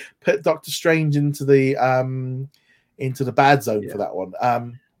to put Doctor Strange into the bad zone for that one.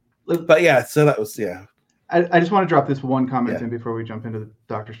 So that was I just want to drop this one comment in before we jump into the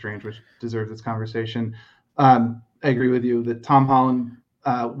Doctor Strange, which deserves this conversation. I agree with you that Tom Holland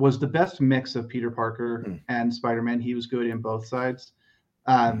was the best mix of Peter Parker and Spider-Man. He was good in both sides.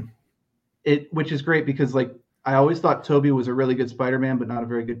 Which is great because like I always thought Tobey was a really good Spider-Man, but not a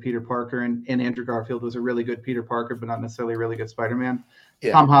very good Peter Parker, and Andrew Garfield was a really good Peter Parker, but not necessarily a really good Spider-Man.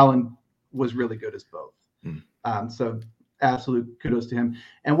 Tom Holland was really good as both. So absolute kudos to him.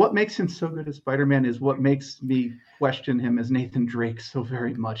 And what makes him so good as Spider-Man is what makes me question him as Nathan Drake so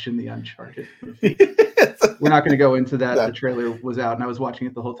very much in the Uncharted movie. We're not going to go into that. The trailer was out, and I was watching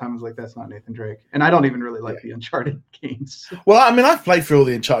it the whole time. I was like, that's not Nathan Drake. And I don't even really like the Uncharted games. Well, I mean, I've played through all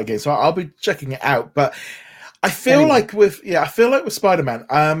the Uncharted games, so I'll be checking it out. But I feel like with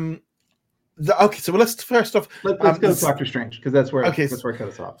Spider-Man, Okay, so let's first off Let's go to Doctor Strange, because that's where I cut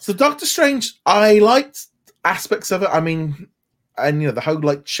us off. So Doctor Strange, I liked aspects of it. I mean, and the whole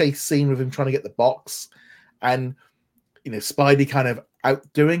like chase scene with him trying to get the box, and Spidey kind of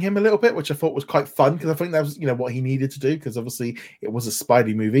outdoing him a little bit, which I thought was quite fun, because I think that was what he needed to do, because obviously it was a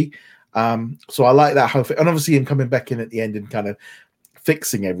Spidey movie. So I like that whole thing, and obviously him coming back in at the end and kind of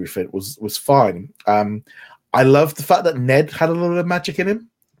fixing everything was fine. I love the fact that Ned had a little bit of magic in him.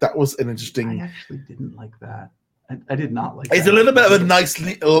 That was an interesting. I actually didn't like that. I did not like. It's that. A little bit of a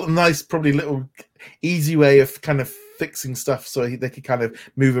nice, probably little easy way of kind of fixing stuff, so they could kind of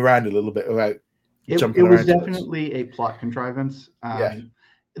move around a little bit without jumping around. It was definitely a plot contrivance.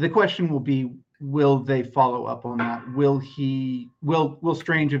 The question will be: will they follow up on that? Will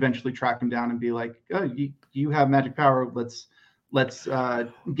Strange eventually track him down and be like, "Oh, you have magic power. Let's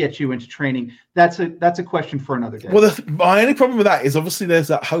get you into training." That's a question for another day. Well, my only problem with that is obviously there's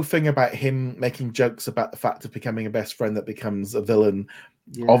that whole thing about him making jokes about the fact of becoming a best friend that becomes a villain.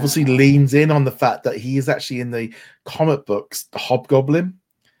 Yeah. Obviously leans in on the fact that he is actually in the comic books the Hobgoblin.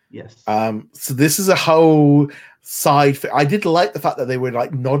 Yes. So this is a whole side. I did like the fact that they were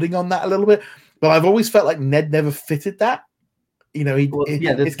like nodding on that a little bit, but I've always felt like Ned never fitted that.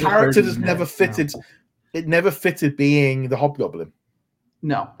 His character just never fitted. No. It never fitted being the Hobgoblin.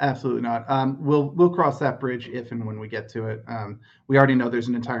 No, absolutely not. We'll cross that bridge if and when we get to it. We already know there's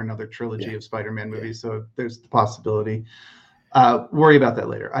another trilogy of Spider-Man movies, so there's the possibility. Worry about that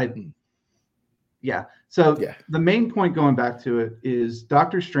later. The main point, going back to it, is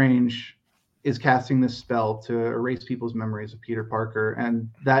Doctor Strange is casting this spell to erase people's memories of Peter Parker, and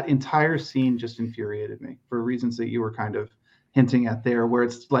that entire scene just infuriated me for reasons that you were kind of hinting at there, where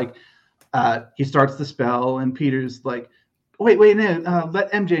it's like, he starts the spell and Peter's like, wait, no,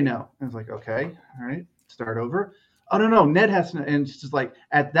 let MJ know. And it's like, okay, all right, start over. Oh, no, Ned has to know. And it's just like,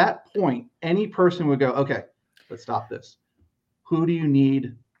 at that point, any person would go, okay, let's stop this. Who do you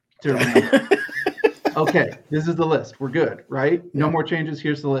need to remember? Okay, this is the list. We're good, right? No more changes.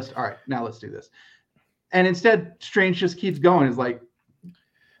 Here's the list. All right, now let's do this. And instead, Strange just keeps going. It's like,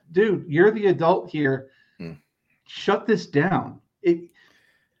 dude, you're the adult here. Shut this down.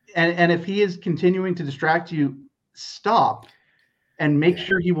 And if he is continuing to distract you, stop and make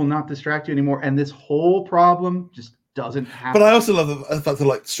sure he will not distract you anymore. And this whole problem just doesn't happen. But I also love the fact that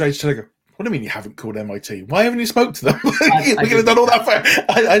like Strange to go, what do you mean you haven't called MIT? Why haven't you spoke to them? We could have done all that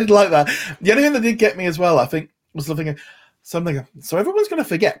for. I didn't like that. The only thing that did get me as well, I think, was looking something. So everyone's going to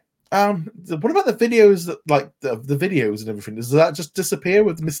forget. What about the videos that, like the videos and everything? Does that just disappear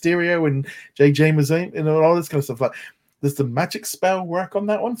with Mysterio and J. James and all this kind of stuff? Like, does the magic spell work on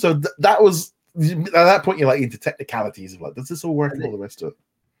that one? So that was at that point you're like into technicalities of like, does this all work and all the rest of it?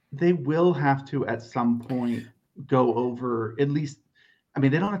 They will have to at some point go over at least. I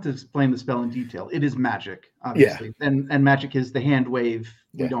mean, they don't have to explain the spell in detail. It is magic, obviously, and magic is the hand wave.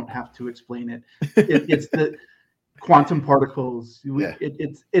 We don't have to explain it. It's the quantum particles.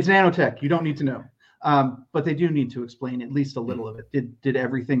 It's nanotech. You don't need to know, but they do need to explain at least a little of it. Did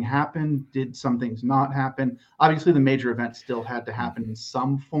everything happen? Did some things not happen? Obviously, the major event still had to happen in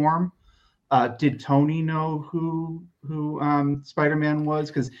some form. Did Tony know who Spider-Man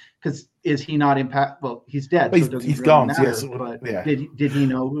was? Because is he not impact? Well, he's dead. So he's really gone. Matter, yes, but did he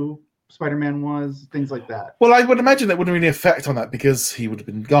know who Spider-Man was? Things like that. Well, I would imagine that wouldn't really affect on that because he would have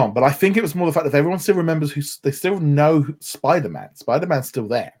been gone. But I think it was more the fact that everyone still remembers they still know Spider-Man. Spider-Man's still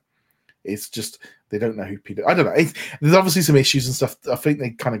there. It's just they don't know who Peter. I don't know. There's obviously some issues and stuff. I think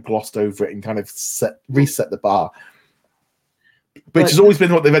they kind of glossed over it and kind of reset the bar. Which has always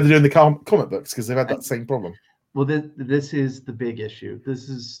been what they've had to do in the comic books because they've had that same problem. Well, this is the big issue. This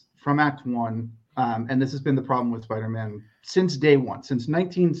is from Act 1, and this has been the problem with Spider-Man since day one, since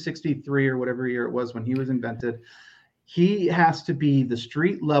 1963 or whatever year it was when he was invented. He has to be the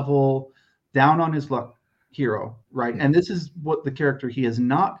street level, down on his luck hero, right? And this is what the character he has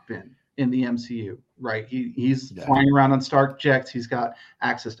not been in the MCU, right? He's flying around on Stark jets. He's got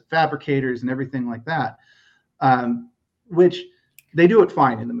access to fabricators and everything like that, which they do it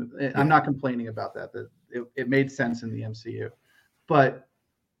fine in the movie. I'm not complaining about that. It made sense in the MCU. But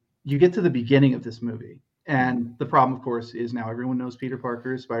you get to the beginning of this movie, and the problem, of course, is now everyone knows Peter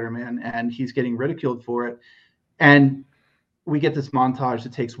Parker is Spider-Man, and he's getting ridiculed for it. And we get this montage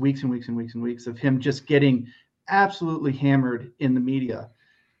that takes weeks and weeks and weeks and weeks of him just getting absolutely hammered in the media.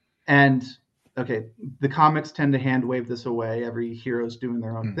 And, okay, the comics tend to hand wave this away. Every hero's doing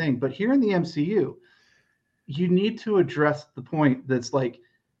their own thing. But here in the MCU, you need to address the point that's like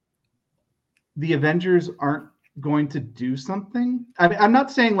the Avengers aren't going to do something. I'm not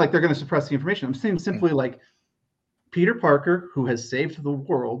saying like they're going to suppress the information. I'm saying simply like Peter Parker, who has saved the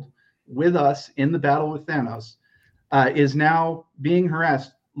world, with us in the battle with Thanos, is now being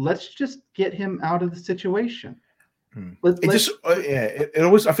harassed. Let's just get him out of the situation. It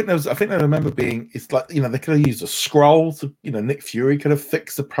always. I think I remember being. It's like, they could have used a scroll to. Nick Fury could have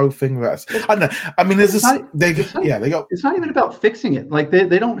fixed the Pro thing. I don't know. I mean, there's this. It's not even about fixing it. Like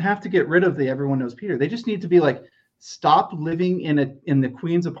they don't have to get rid of the everyone knows Peter. They just need to be like, stop living in the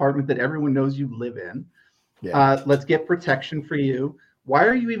Queen's apartment that everyone knows you live in. Yeah. Let's get protection for you. Why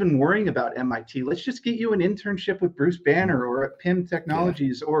are you even worrying about MIT? Let's just get you an internship with Bruce Banner or at PIM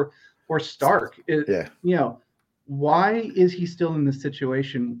Technologies or Stark. Why is he still in this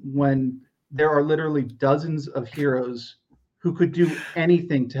situation when there are literally dozens of heroes who could do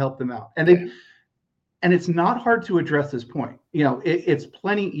anything to help them out? And it's not hard to address this point. It's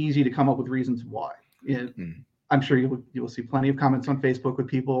plenty easy to come up with reasons why. I'm sure you will see plenty of comments on Facebook with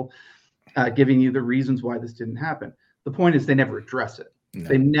people giving you the reasons why this didn't happen. The point is they never address it. No.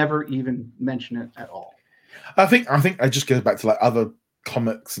 They never even mention it at all. I think it just goes back to like other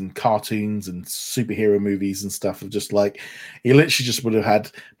comics and cartoons and superhero movies and stuff of just like, he literally just would have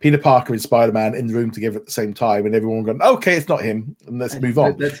had Peter Parker and Spider-Man in the room together at the same time and everyone going, okay, it's not him, and let's move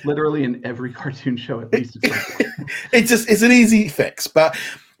on. That's literally in every cartoon show, at least. It's an easy fix. But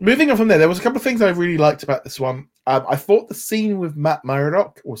moving on from there was a couple of things I really liked about this one. I thought the scene with Matt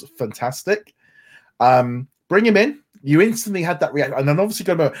Murdock was fantastic. Bring him in, you instantly had that reaction. And then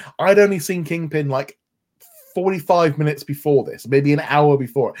obviously I'd only seen Kingpin like 45 minutes before this, maybe an hour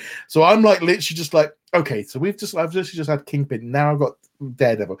before. So I'm like literally just like, okay, so I've just had Kingpin. Now I've got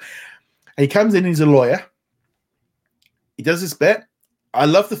Daredevil. And he comes in, he's a lawyer. He does this bit. I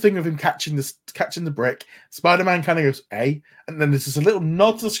love the thing of him catching the brick. Spider-Man kind of goes, hey, and then there's just a little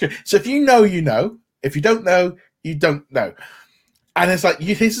nod to the screen. So if you know, you know. If you don't know, you don't know. And it's like,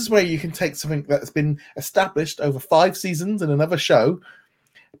 this is where you can take something that's been established over 5 seasons in another show,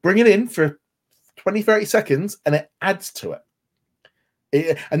 bring it in for 20, 30 seconds, and it adds to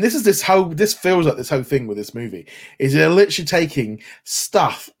it. And this feels like this whole thing with this movie is they're literally taking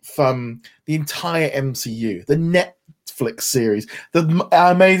stuff from the entire MCU, the Netflix series, the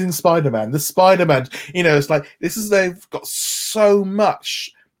Amazing Spider-Man, the Spider-Man. It's like they've got so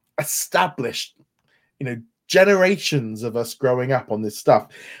much established, generations of us growing up on this stuff,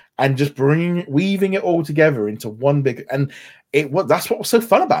 and just weaving it all together into one big. And that's what was so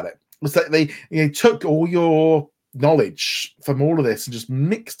fun about it. Was that they took all your knowledge from all of this and just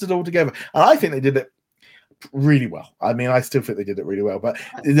mixed it all together. And I think they did it really well. I mean, I still think they did it really well. But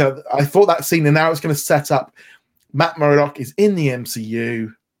I thought that scene, and now it's going to set up. Matt Murdock is in the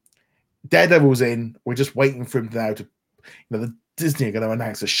MCU. Daredevil's in. We're just waiting for him now to, the Disney are going to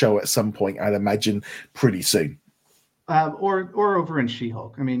announce a show at some point, I'd imagine, pretty soon. Or over in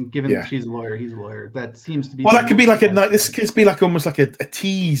She-Hulk. I mean, given that she's a lawyer, he's a lawyer. That seems to be. Well, that could be like this could be like almost like a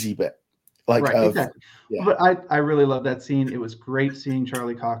teasy bit, like right, exactly. Yeah. But I really love that scene. It was great seeing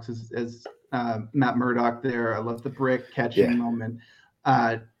Charlie Cox as Matt Murdock there. I love the brick catching moment.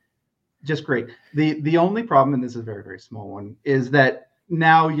 Just great. The only problem, and this is a very, very small one, is that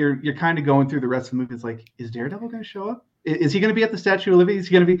now you're kind of going through the rest of the movie. It's like, is Daredevil going to show up? Is he going to be at the Statue of Liberty? Is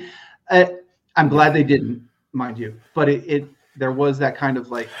he going to be? I'm glad they didn't, mind you. But there was that kind of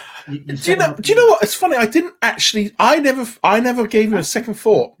like. Do you know what? It's funny. I never gave him a second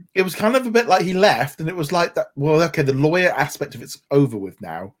thought. It was kind of a bit like he left, and it was like that. Well, okay, the lawyer aspect of it's over with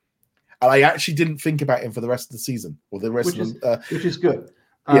now, and I actually didn't think about him for the rest of the season or the rest of them, which is good.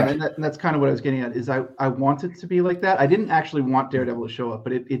 And that's kind of what I was getting at. Is I wanted to be like that. I didn't actually want Daredevil to show up,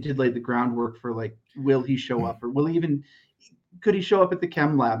 but it did lay the groundwork for like, will he show up, or could he show up at the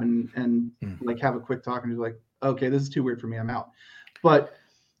chem lab and like have a quick talk and be like, okay, this is too weird for me, I'm out. But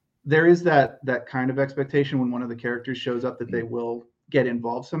there is that kind of expectation when one of the characters shows up that they will get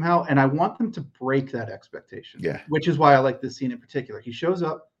involved somehow, and I want them to break that expectation. Yeah, which is why I like this scene in particular. He shows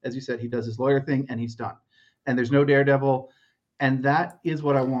up, as you said, he does his lawyer thing, and he's done. And there's no Daredevil. And that is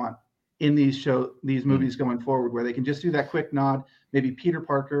what I want in these movies going forward, where they can just do that quick nod. Maybe Peter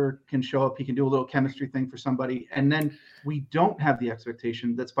Parker can show up. He can do a little chemistry thing for somebody. And then we don't have the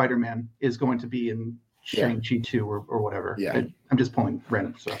expectation that Spider-Man is going to be in Shang-Chi 2 or whatever. Yeah. I'm just pulling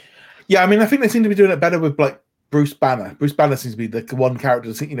random stuff. Yeah, I mean, I think they seem to be doing it better with like Bruce Banner. Bruce Banner seems to be the one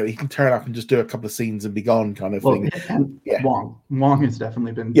character that, he can turn up and just do a couple of scenes and be gone kind of thing. And Wong has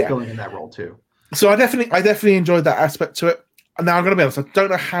definitely been filling in that role too. So I definitely enjoyed that aspect to it. Now, I'm going to be honest, I don't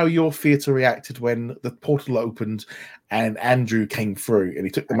know how your theatre reacted when the portal opened and Andrew came through and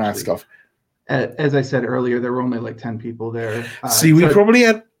he took the mask off. As I said earlier, there were only like 10 people there. We probably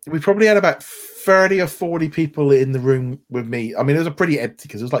had about 30 or 40 people in the room with me. I mean, it was a pretty empty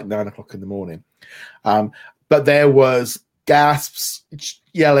because it was like 9 o'clock in the morning. But there was gasps,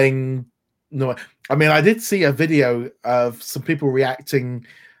 yelling. No, I mean, I did see a video of some people reacting,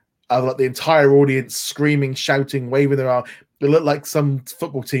 like the entire audience screaming, shouting, waving their arm. It looked like some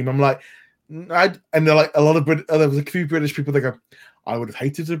football team. I'm like, and they're like a lot of there was a few British people that go, I would have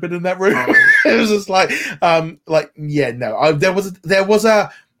hated to have been in that room. It was just like yeah, no. There was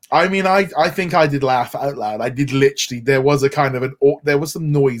a. I mean, I think I did laugh out loud. I did literally. There was a kind of there was some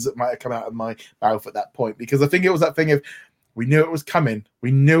noise that might have come out of my mouth at that point, because I think it was that thing of, we knew it was coming.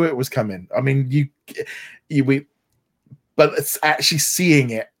 We knew it was coming. I mean, but it's actually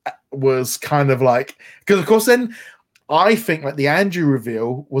seeing it was kind of like, because of course then I think like the Andrew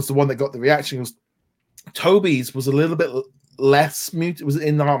reveal was the one that got the reaction. It was Toby's was a little bit less mute. It was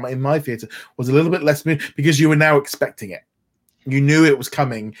in my theater was a little bit less mute because you were now expecting it. You knew it was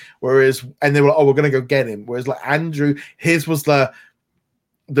coming, and they were like, "Oh, we're gonna go get him." Whereas, like Andrew, his was the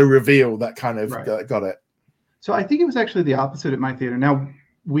reveal that kind of got it. So I think it was actually the opposite at my theater. Now,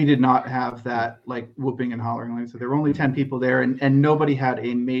 we did not have that like whooping and hollering. Like, so there were only 10 people there, and nobody had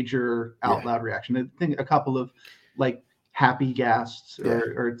a major out loud reaction. I think a couple of like happy gasps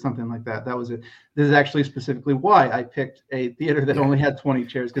or something like that. That was it. This is actually specifically why I picked a theater that only had 20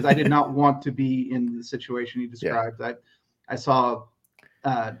 chairs, because I did not want to be in the situation you described. I saw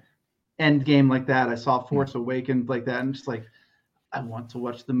Endgame like that. I saw Force Awakens like that. And just like, I want to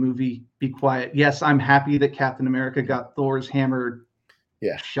watch the movie, be quiet. Yes, I'm happy that Captain America got Thor's hammer.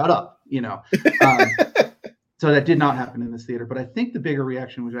 Yeah. Shut up, you know. So that did not happen in this theater. But I think the bigger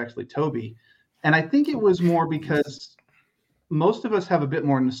reaction was actually Toby. And I think it was more because most of us have a bit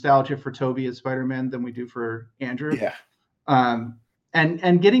more nostalgia for Toby as Spider-Man than we do for Andrew. Yeah.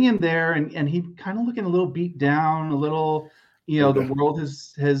 And getting him there and he kind of looking a little beat down, a little, the world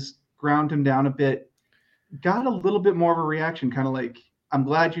has ground him down a bit, got a little bit more of a reaction, kind of like, I'm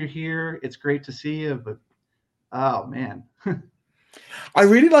glad you're here. It's great to see you, but oh man. I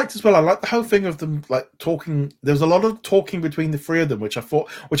really liked as well. I like the whole thing of them like talking. There's a lot of talking between the three of them, which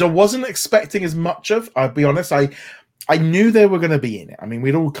I wasn't expecting as much of. I'll be honest. I knew they were going to be in it. I mean,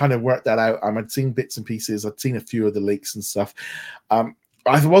 we'd all kind of worked that out. I'd seen bits and pieces. I'd seen a few of the leaks and stuff. I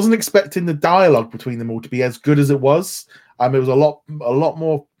wasn't expecting the dialogue between them all to be as good as it was. It was a lot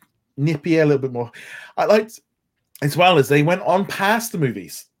more nippy, a little bit more. I liked, as well as they went on past the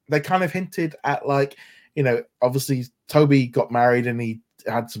movies. They kind of hinted at like, obviously Toby got married and he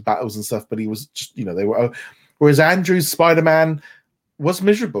had some battles and stuff, but he was just, they were. Whereas Andrew's Spider-Man was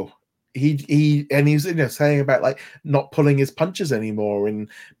miserable. He was saying about like not pulling his punches anymore and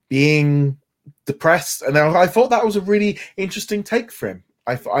being depressed, and I thought that was a really interesting take for him.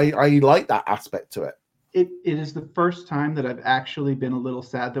 I like that aspect to it. It is the first time that I've actually been a little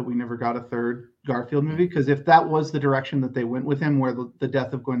sad that we never got a third Garfield movie, because if that was the direction that they went with him, where the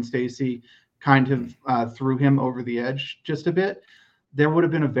death of Gwen Stacy kind of threw him over the edge just a bit, there would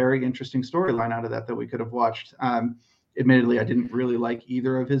have been a very interesting storyline out of that we could have watched. Admittedly, I didn't really like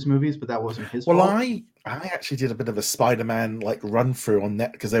either of his movies, but that wasn't his fault. Well, I actually did a bit of a Spider-Man like run through on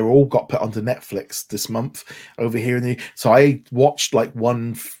net, because they were all got put onto Netflix this month over here so I watched like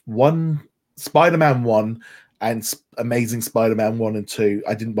one Spider-Man 1 and Amazing Spider-Man 1 and 2.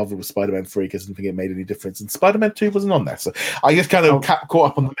 I didn't bother with Spider-Man 3 because I didn't think it made any difference, and Spider-Man 2 wasn't on there, so I just kind of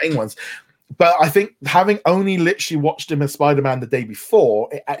caught up on the main ones. But I think having only literally watched him as Spider-Man the day before,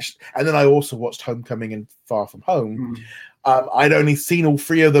 and then I also watched Homecoming and Far From Home. I'd only seen all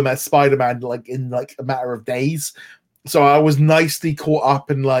three of them as Spider-Man like in like a matter of days, so I was nicely caught up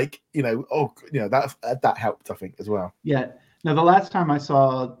and like that helped, I think, as well. Yeah. Now the last time I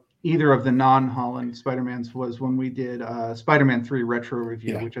saw either of the non-Holland Spider-Mans was when we did Spider-Man 3 retro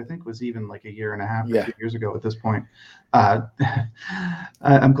review, which I think was even like a year and a half, 2 years ago at this point.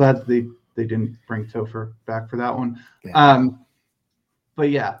 I'm glad they didn't bring Topher back for that one. But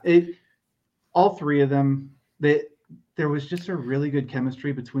yeah, all three of them, there was just a really good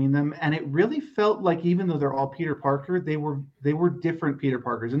chemistry between them, and it really felt like, even though they're all Peter Parker, they were different Peter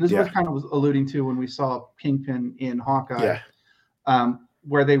Parkers. And this was kind of was alluding to when we saw Kingpin in Hawkeye,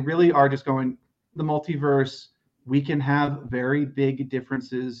 where they really are just going, the multiverse, we can have very big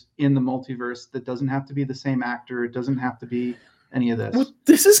differences in the multiverse. That doesn't have to be the same actor. It doesn't have to be any of this. Well,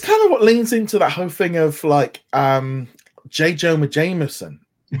 this is kind of what leans into that whole thing of like J. Jonah Jameson,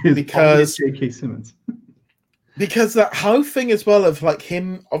 because J.K. Simmons. Because that whole thing as well of like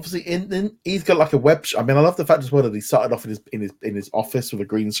him, obviously he's got like a web. I mean, I love the fact as well that he started off in his office with a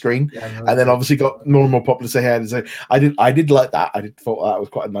green screen, and then obviously got more and more popular. So I did like that. Thought that was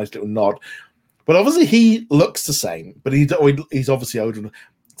quite a nice little nod. But obviously he looks the same, but he's obviously older.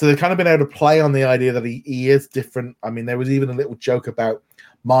 So they've kind of been able to play on the idea that he is different. I mean, there was even a little joke about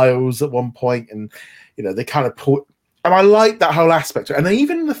Miles at one point, and they kind of put. And I like that whole aspect. And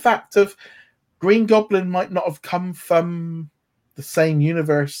even the fact of Green Goblin might not have come from the same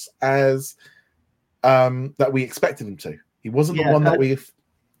universe as that we expected him to. He wasn't the one that we.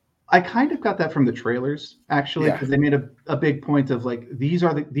 I kind of got that from the trailers, actually, because they made a big point of like these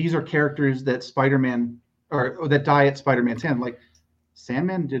are characters that Spider-Man or that die at Spider-Man's hand. Like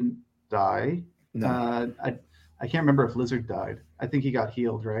Sandman didn't die. No. I can't remember if Lizard died. I think he got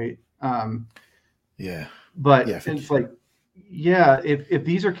healed, right? Yeah. But it's like, if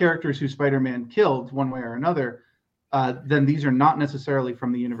these are characters who Spider-Man killed one way or another, then these are not necessarily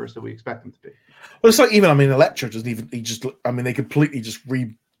from the universe that we expect them to be. Well, it's like Electro doesn't even. They completely just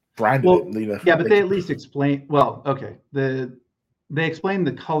rebranded it. You know. Yeah, but they at least explain. Well, okay, they explained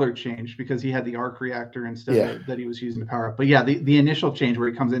the color change because he had the arc reactor instead of that he was using to power up. But yeah, the initial change where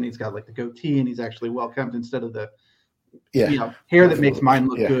he comes in, he's got like the goatee and he's actually well kept instead of the hair that makes mine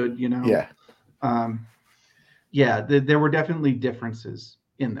look good. You know. Yeah. There were definitely differences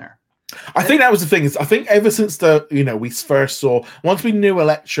in there. I think that was the thing. I think ever since we first saw, once we knew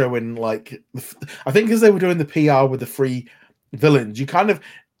Electro and like, I think because they were doing the PR with the free villains, you kind of,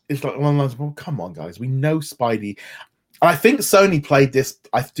 it's like one of those, well, come on, guys, we know Spidey. And I think Sony played this.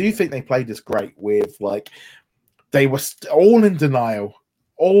 I do think they played this great with like, they were all in denial.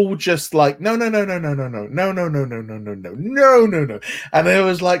 All just like no, and it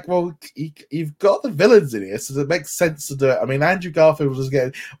was like, well, you've got the villains in here, so it makes sense to do it. I mean, Andrew Garfield was just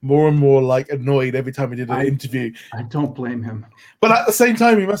getting more and more like annoyed every time he did an interview. I don't blame him, but at the same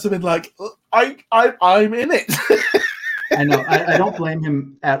time, he must have been like, I'm in it. I know, I don't blame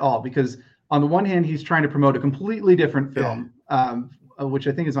him at all, because on the one hand, he's trying to promote a completely different film, which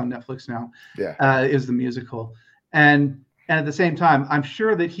I think is on Netflix now. Is the musical, and at the same time, I'm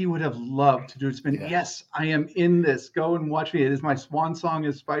sure that he would have loved to do a spin. Yes, I am in this. Go and watch me. It is my swan song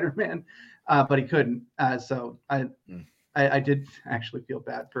as Spider-Man, but he couldn't. So I did actually feel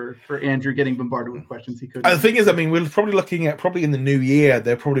bad for Andrew getting bombarded with questions he couldn't. The thing is, I mean, we're probably looking at in the new year,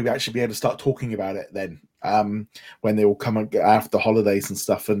 they'll probably actually be able to start talking about it then, when they will come after the holidays and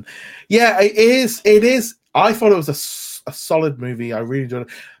stuff. And yeah, it is. I thought it was a solid movie. I really enjoyed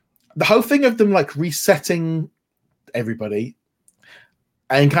it. The whole thing of them like resetting everybody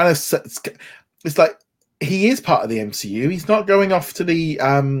and kind of it's like he is part of the MCU. He's not going off to the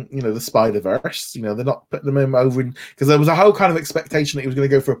the Spider-Verse. They're not putting him over in, because there was a whole kind of expectation that he was going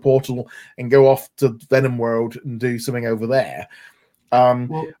to go for a portal and go off to Venom World and do something over there.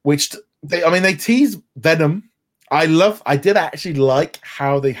 Which they tease Venom. I did actually like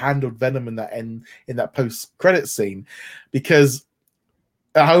how they handled Venom in that post-credit scene, because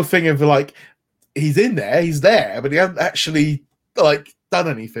the whole thing of like, he's there, but he hasn't actually like done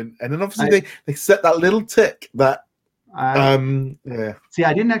anything. And then obviously they set that little tick that See,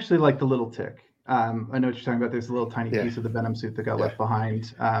 I didn't actually like the little tick. I know what you're talking about. There's a little tiny piece of the Venom suit that got left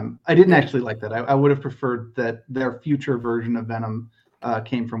behind. I didn't actually like that. I would have preferred that their future version of Venom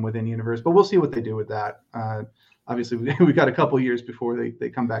came from within universe, but we'll see what they do with that. Obviously we got a couple years before they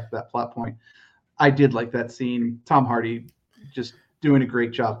come back to that plot point. I did like that scene. Tom Hardy just doing a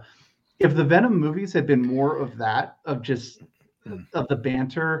great job. If the Venom movies had been more of that, of just of the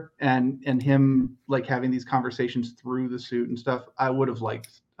banter and him like having these conversations through the suit and stuff, I would have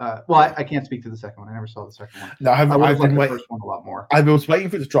liked. I can't speak to the second one. I never saw the second one. No, I would have liked the first one a lot more. I was waiting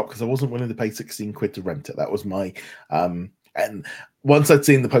for it to drop because I wasn't willing to pay £16 to rent it. That was my and once I'd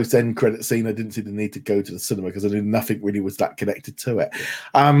seen the post-end credit scene, I didn't see the need to go to the cinema because I knew nothing really was that connected to it.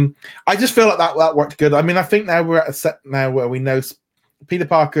 I just feel like that worked good. I mean, I think now we're at a set now where we know Peter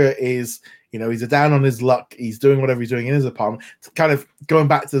Parker is, he's down on his luck. He's doing whatever he's doing in his apartment. It's kind of going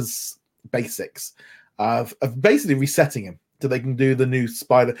back to basics of basically resetting him so they can do the new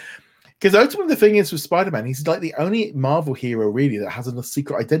Spider. Because ultimately the thing is with Spider-Man, he's like the only Marvel hero really that has a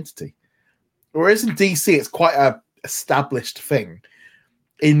secret identity. Whereas in DC, it's quite a established thing.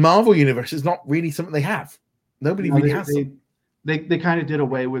 In Marvel Universe, it's not really something they have. Nobody really has them. They kind of did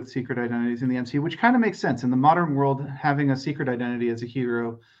away with secret identities in the MCU, which kind of makes sense. In the modern world, having a secret identity as a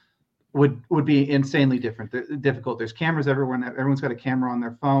hero would be insanely difficult. There's cameras everywhere, and everyone's got a camera on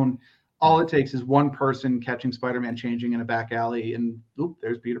their phone. All it takes is one person catching Spider-Man changing in a back alley, and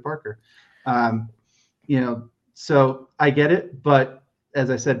there's Peter Parker. So I get it, but as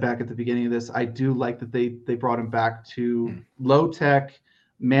I said back at the beginning of this, I do like that they brought him back to low tech,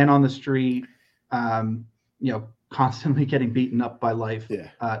 man on the street, constantly getting beaten up by life.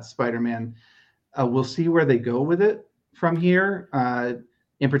 Spider-Man. We'll see where they go with it from here.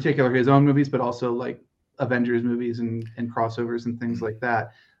 In particular, his own movies, but also like Avengers movies and crossovers and things like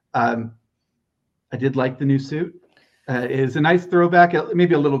that. I did like the new suit. It is a nice throwback,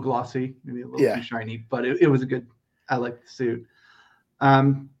 maybe a little glossy, maybe a little too shiny, but it was a good. I like the suit. I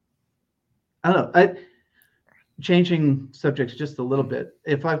don't know. Changing subjects just a little bit.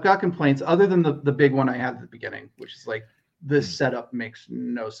 If I've got complaints, other than the big one I had at the beginning, which is like this setup makes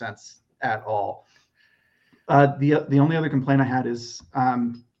no sense at all. The only other complaint I had is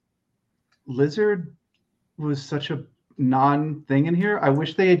Lizard was such a non-thing in here. I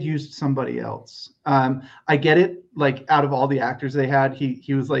wish they had used somebody else. I get it. Like out of all the actors they had,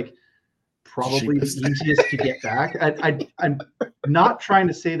 he was like probably the easiest to get back. I'm not trying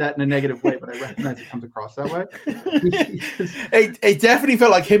to say that in a negative way, but I recognize it comes across that way. It definitely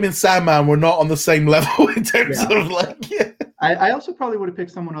felt like him and Sandman were not on the same level in terms of like. Yeah. I also probably would have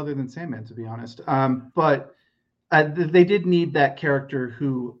picked someone other than Sandman, to be honest. But they did need that character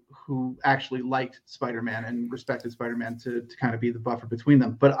who actually liked Spider-Man and respected Spider-Man to kind of be the buffer between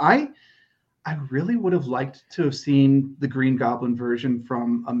them. But I really would have liked to have seen the Green Goblin version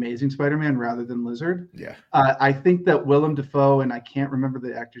from Amazing Spider-Man rather than Lizard. Yeah. I think that Willem Dafoe, and I can't remember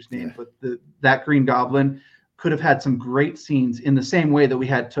the actor's name, but that Green Goblin could have had some great scenes in the same way that we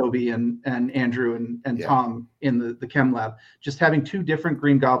had Toby and Andrew and Tom in the chem lab. Just having two different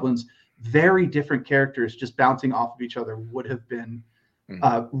Green Goblins, very different characters, just bouncing off of each other would have been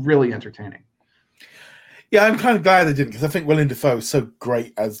really entertaining. Yeah, I'm kind of glad they didn't, because I think Willem Dafoe is so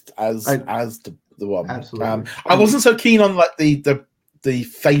great as the one. Absolutely. I wasn't so keen on like the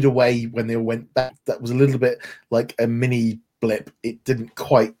fade away when they went back. That was a little bit like a mini blip. It didn't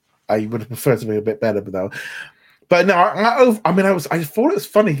quite. I would have preferred to be a bit better, but no. I thought it was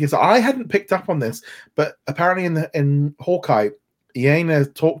funny because I hadn't picked up on this, but apparently in Hawkeye, Iena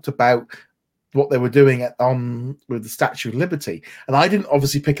talked about what they were doing with the Statue of Liberty, and I didn't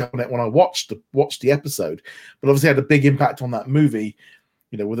obviously pick up on it when I watched the episode, but obviously had a big impact on that movie,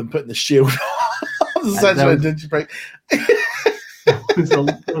 with them putting the shield on the Statue of Liberty. It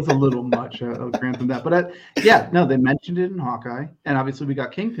was a little much. I'll grant them that, but they mentioned it in Hawkeye, and obviously we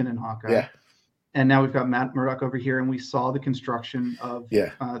got Kingpin in Hawkeye, and now we've got Matt Murdock over here, and we saw the construction of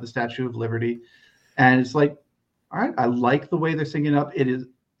the Statue of Liberty, and it's like, all right, I like the way they're singing up. It is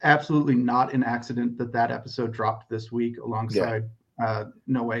absolutely not an accident that episode dropped this week alongside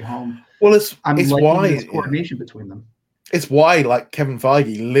No Way Home. Well, it's why this coordination between them. It's why, like, Kevin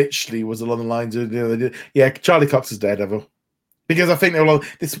Feige literally was along the lines of, Charlie Cox is Daredevil, because I think they were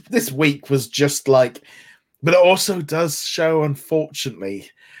this week was just like, but it also does show, unfortunately,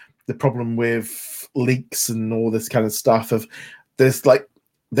 the problem with leaks and all this kind of stuff of there's like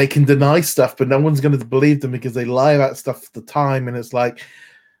they can deny stuff, but no one's going to believe them because they lie about stuff at the time, and it's like.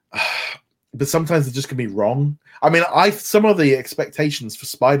 But sometimes they're just gonna be wrong. I mean, some of the expectations for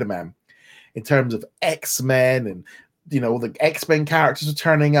Spider-Man in terms of X-Men and all the X-Men characters are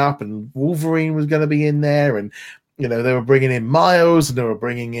turning up, and Wolverine was going to be in there, and they were bringing in Miles, and they were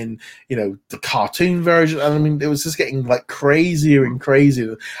bringing in the cartoon version. And I mean, it was just getting like crazier and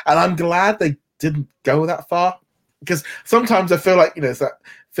crazier. And I'm glad they didn't go that far, because sometimes I feel like it's that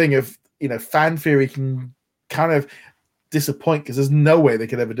thing of fan theory can kind of disappoint because there's no way they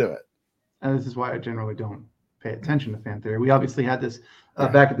could ever do it. And this is why I generally don't pay attention to fan theory. We obviously had this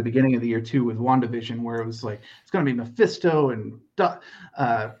back at the beginning of the year too with WandaVision, where it was like it's going to be Mephisto and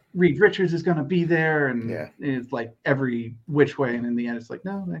Reed Richards is going to be there, and it's like every which way. And in the end, it's like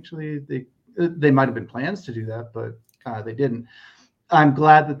no, actually they might have been plans to do that, but they didn't. I'm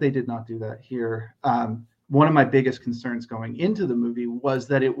glad that they did not do that here. One of my biggest concerns going into the movie was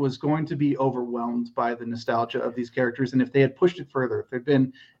that it was going to be overwhelmed by the nostalgia of these characters. And if they had pushed it further, if there'd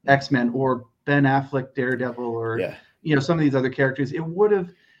been X-Men or Ben Affleck, Daredevil, or, some of these other characters, it would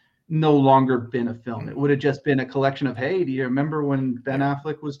have no longer been a film. It would have just been a collection of, hey, do you remember when Ben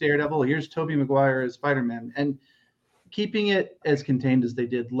Affleck was Daredevil? Here's Tobey Maguire as Spider-Man. And keeping it as contained as they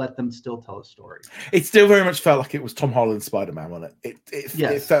did, let them still tell a story. It still very much felt like it was Tom Holland's Spider-Man, wasn't it?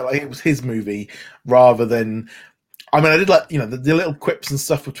 It felt like it was his movie rather than. I mean, I did like the little quips and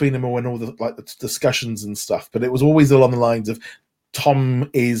stuff between them and all the like the discussions and stuff, but it was always along the lines of Tom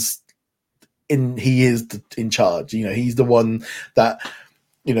is in charge. He's the one that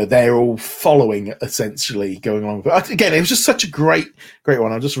they're all following, essentially going along. But again, it was just such a great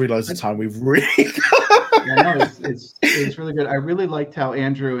one. I just realized the time we've really. It's really good. I really liked how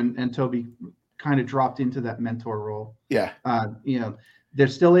Andrew and Toby kind of dropped into that mentor role. Yeah. They're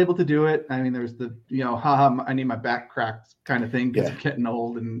still able to do it. I mean, there's the haha, I need my back cracked kind of thing because I'm getting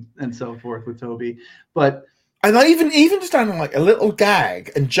old and so forth with Toby. But and I even just down like a little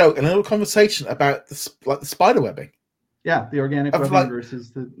gag and joke and a little conversation about the spider webbing. Yeah, the organic webbing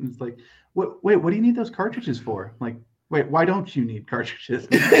versus it's like, wait, what do you need those cartridges for? Like, Wait, why don't you need cartridges?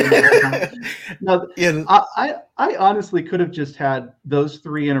 No, Yeah, I honestly could have just had those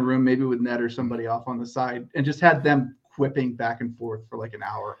three in a room, maybe with Ned or somebody off on the side, and just had them quipping back and forth for like an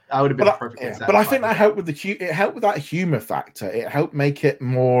hour. I would have been perfectly satisfied. But I think that helped with it helped with that humor factor. It helped make it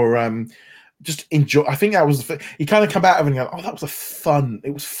more just enjoy. I think that was you kind of come out of it and go, oh, that was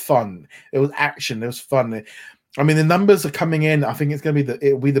it was fun. It was action. It was fun. I mean, the numbers are coming in. I think it'll be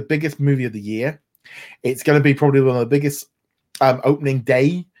the biggest movie of the year. It's going to be probably one of the biggest opening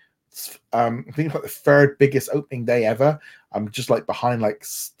day. I think it's like the third biggest opening day ever. I'm just like behind like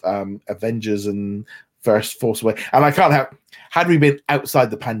Avengers and Force Away. And I can't have. Had we been outside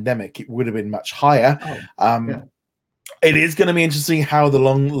the pandemic, it would have been much higher. Yeah. It is going to be interesting how the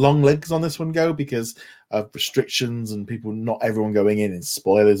long legs on this one go because of restrictions and people, not everyone going in and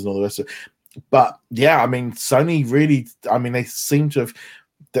spoilers and all the rest of it. But yeah, I mean, Sony really. I mean, they seem to have.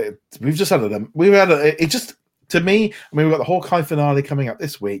 We've just had it just to me. I mean, we've got the Hawkeye finale coming up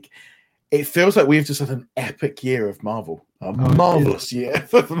this week. It feels like we've just had an epic year of Marvel, marvelous year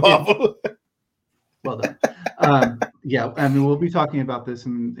for Marvel. Yeah. Well done. Yeah, I mean, we'll be talking about this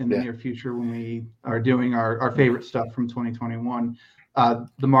in the near future when we are doing our favorite stuff from 2021.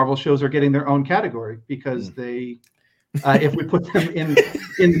 The Marvel shows are getting their own category because they, if we put them in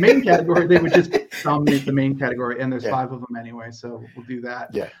the main category, they would just dominate the main category, and there's 5 of them anyway, so we'll do that.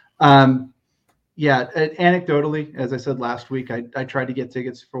 Yeah. Anecdotally, as I said last week, I tried to get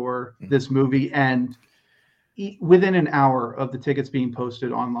tickets for this movie, and within an hour of the tickets being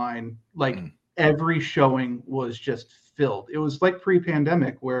posted online, like every showing was just filled. It was like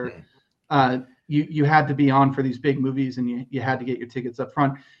pre-pandemic where you had to be on for these big movies and you had to get your tickets up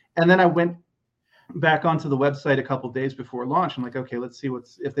front. And then I went back onto the website a couple of days before launch. I'm like, okay, let's see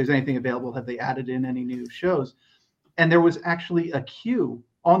if there's anything available. Have they added in any new shows? And there was actually a queue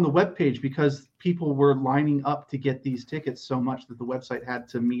on the webpage because people were lining up to get these tickets so much that the website had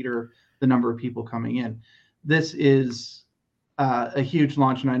to meter the number of people coming in. This is a huge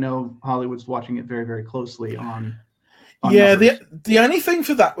launch, and I know Hollywood's watching it very, very closely on numbers. The only thing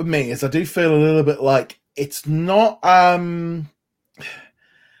for that with me is I do feel a little bit like it's not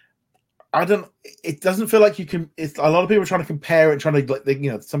it doesn't feel like you can. It's a lot of people are trying to compare it, trying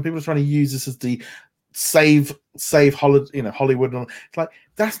to some people are trying to use this as the save Hollywood. And it's like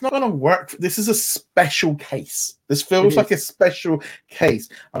that's not going to work. This is a special case. This feels like a special case.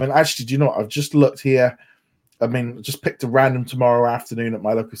 I mean, actually, do you know what? I've just looked here. I mean, just picked a random tomorrow afternoon at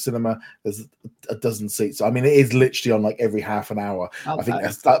my local cinema. There's a dozen seats. I mean, it is literally on like every half an hour. I think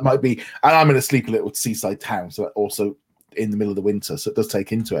that might be. And I'm in a sleepy little seaside town, so also in the middle of the winter, so it does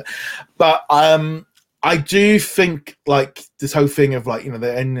take into it. But I do think like this whole thing of like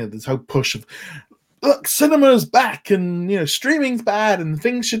this whole push of look, cinema's back and streaming's bad and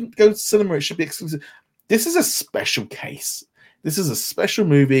things shouldn't go to cinema. It should be exclusive. This is a special case. This is a special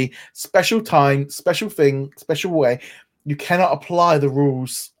movie, special time, special thing, special way. You cannot apply the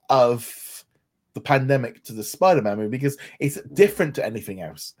rules of the pandemic to the Spider-Man movie because it's different to anything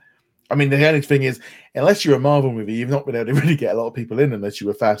else. I mean, the only thing is, unless you're a Marvel movie, you've not been able to really get a lot of people in unless you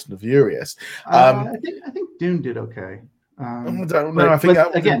were Fast and Furious. I think Dune did okay. I don't know. I think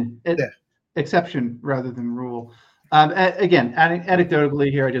exception rather than rule. Again,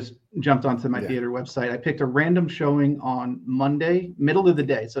 anecdotally here, I just jumped onto my theater website. I picked a random showing on Monday, middle of the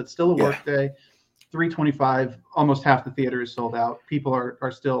day, so it's still a work day. 3:25, almost half the theater is sold out. People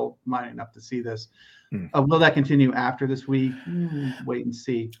are still lining up to see this. Will that continue after this week? Wait and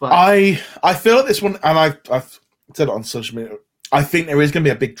see. But I feel like this one, and I've said it on social media, I think there is going to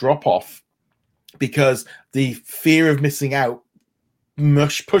be a big drop off because the fear of missing out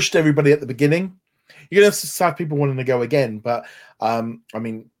pushed everybody at the beginning. You're going to have people wanting to go again, but I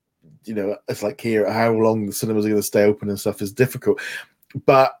mean, it's like here, how long the cinemas are going to stay open and stuff is difficult.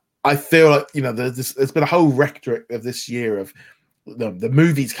 But I feel like there's been a whole rhetoric of this year of the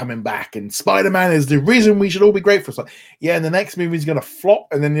movies coming back, and Spider-Man is the reason we should all be grateful. It's like, and the next movie's going to flop,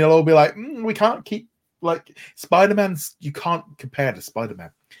 and then you'll all be like, we can't keep like Spider-Man's. You can't compare to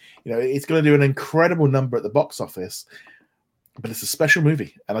Spider-Man. It's going to do an incredible number at the box office. But it's a special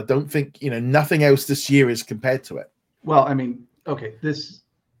movie, and I don't think nothing else this year is compared to it. Well, I mean, okay, there's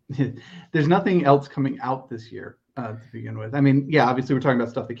nothing else coming out this year to begin with. I mean, obviously we're talking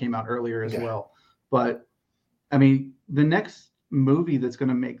about stuff that came out earlier as well, but I mean, the next movie that's going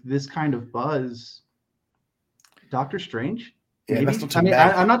to make this kind of buzz, Doctor Strange. Yeah, that's not too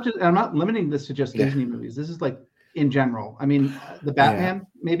bad. I'm not limiting this to just Disney movies. This is like in general. I mean, the Batman,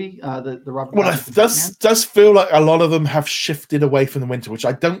 maybe the Robert. Well, it does feel like a lot of them have shifted away from the winter, which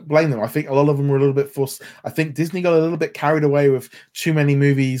I don't blame them. I think a lot of them were a little bit forced. I think Disney got a little bit carried away with too many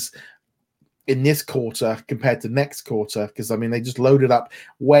movies in this quarter compared to next quarter, because I mean they just loaded up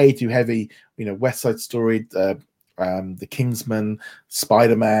way too heavy. West Side Story, the Kingsman,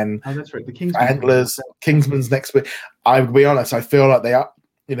 Spider-Man. Oh, that's right. The Kingsman. Antlers. Kingsman's next week. I'll be honest, I feel like they are,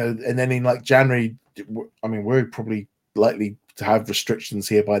 and then in like January, I mean, we're probably likely to have restrictions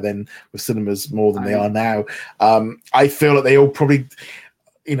here by then with cinemas more than they are now. I feel like they all probably,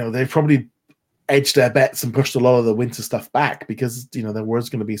 they probably edged their bets and pushed a lot of the winter stuff back because, there was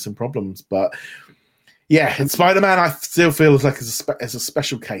going to be some problems. But yeah, in Spider-Man, I still feel like it's a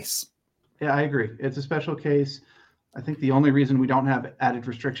special case. Yeah, I agree. It's a special case. I think the only reason we don't have added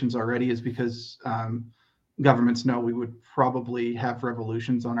restrictions already is because governments know we would probably have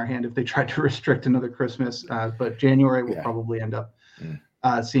revolutions on our hand if they tried to restrict another Christmas. But January will probably end up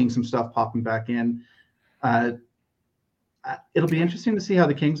seeing some stuff popping back in. It'll be interesting to see how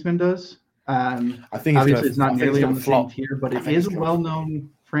the Kingsman does. I think obviously it's not nearly on the same tier, but it is a well-known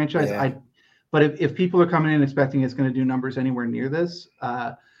franchise. Yeah. But if people are coming in expecting it's going to do numbers anywhere near this,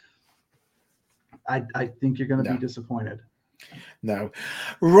 I think you're going to be disappointed. No.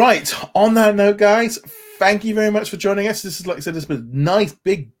 Right. On that note, guys, thank you very much for joining us. This is, like I said, this was a nice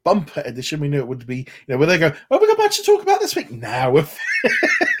big bumper edition. We knew it would be, where they go, we got much to talk about this week. Now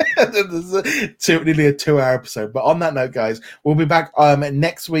there's nearly a 2-hour episode. But on that note, guys, we'll be back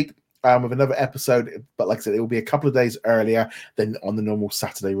next week with another episode. But like I said, it will be a couple of days earlier than on the normal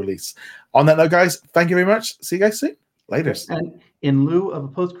Saturday release. On that note, guys, thank you very much. See you guys soon. Later. And in lieu of a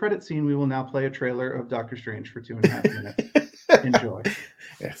post-credit scene, we will now play a trailer of Doctor Strange for 2.5 minutes. Enjoy.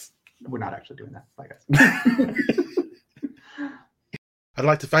 Yes. We're not actually doing that. Bye, guys. I'd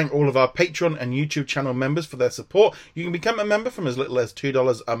like to thank all of our Patreon and YouTube channel members for their support. You can become a member from as little as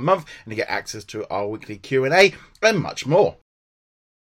 $2 a month and you get access to our weekly Q&A and much more.